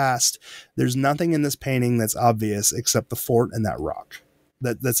get past. There's nothing in this painting that's obvious except the fort and that rock.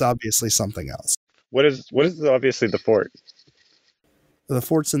 That's obviously something else. What is obviously the fort? The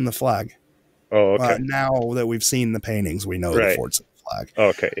fort's in the flag. Oh, okay. Now that we've seen the paintings, we know the fort's in the flag. Oh,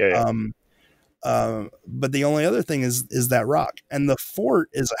 okay, yeah. But the only other thing is that rock, and the fort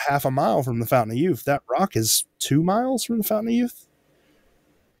is a half a mile from the Fountain of Youth. That rock is 2 miles from the Fountain of Youth.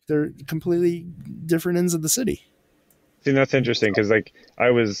 They're completely different ends of the city. See, that's interesting because, like,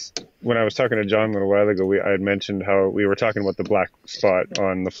 when I was talking to John a little while ago, I had mentioned how we were talking about the black spot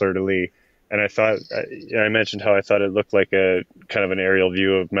on the Fleur de Lis, and I mentioned how I thought it looked like a kind of an aerial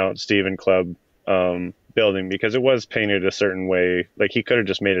view of Mount Stephen Club building because it was painted a certain way. Like, he could have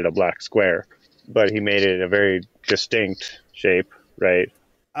just made it a black square, but he made it a very distinct shape, right?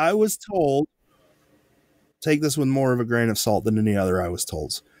 I was told, take this with more of a grain of salt than any other I was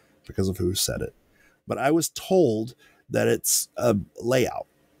told because of who said it, but I was told that it's a layout.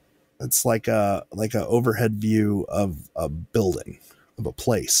 It's like a overhead view of a building, of a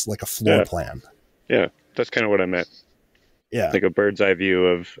place, like a floor plan. Yeah, that's kind of what I meant. Yeah, like a bird's eye view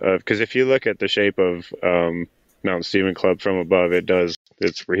of because if you look at the shape of Mount Stephen Club from above,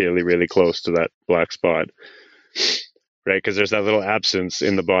 it's really, really close to that black spot, right? Because there's that little absence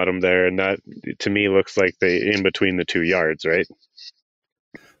in the bottom there, and that to me looks like the in between the 2 yards, right?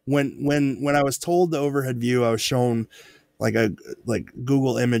 When I was told the overhead view, I was shown like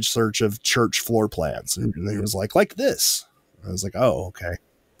Google image search of church floor plans, and it was like this. I was like, oh, okay,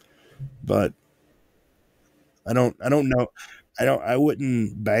 but I don't know. I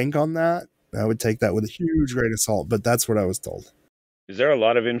wouldn't bank on that. I would take that with a huge grain of salt, but that's what I was told. Is there a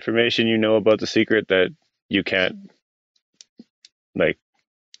lot of information you know about the secret that you can't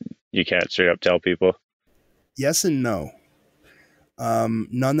straight up tell people? Yes and no.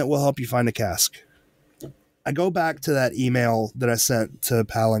 None that will help you find a cask. I go back to that email that I sent to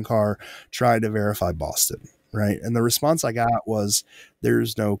Palancar trying to verify Boston, right? And the response I got was,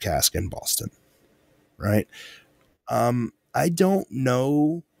 there's no cask in Boston, right? I don't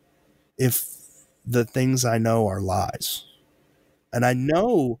know if the things I know are lies. And I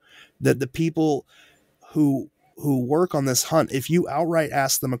know that the people who work on this hunt, if you outright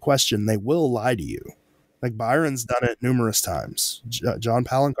ask them a question, they will lie to you. Like Byron's done it numerous times. John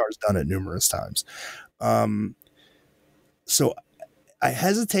Palancar's done it numerous times. So I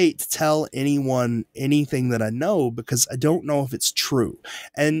hesitate to tell anyone anything that I know because I don't know if it's true.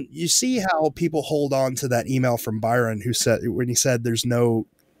 And you see how people hold on to that email from Byron when he said there's no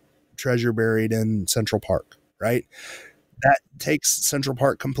treasure buried in Central Park, right? That takes Central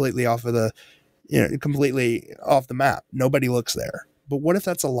Park completely off the map. Nobody looks there. But what if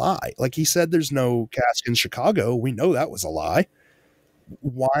that's a lie? Like he said, there's no cask in Chicago. We know that was a lie.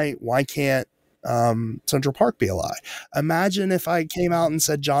 Why can't Central Park be a lie? Imagine if I came out and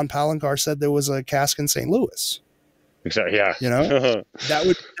said John Palancar said there was a cask in St. Louis. Exactly. Yeah. You know, that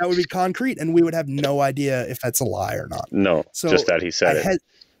would be concrete, and we would have no idea if that's a lie or not. No, so just that he said it.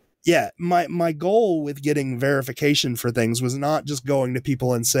 Yeah, my goal with getting verification for things was not just going to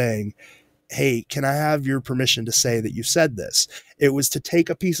people and saying, hey, can I have your permission to say that you said this? It was to take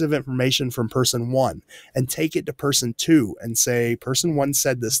a piece of information from person one and take it to person two and say, person one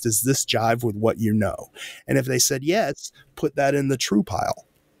said this, does this jive with what you know? And if they said yes, put that in the true pile,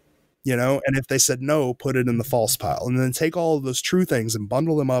 and if they said no, put it in the false pile, and then take all of those true things and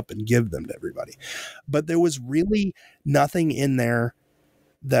bundle them up and give them to everybody. But there was really nothing in there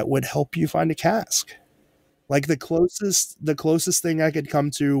that would help you find a cask. Like the closest thing I could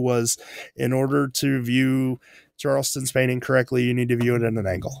come to was, in order to view Charleston's painting correctly, you need to view it at an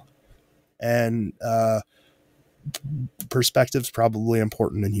angle. And perspective's probably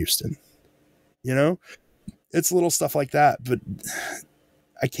important in Houston. It's little stuff like that, but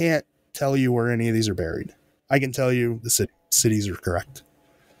I can't tell you where any of these are buried. I can tell you the cities are correct.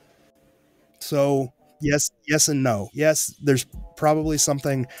 So yes and no. Yes, there's probably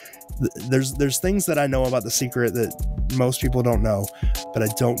something. There's things that I know about the secret that most people don't know, but I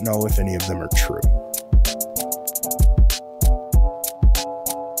don't know if any of them are true.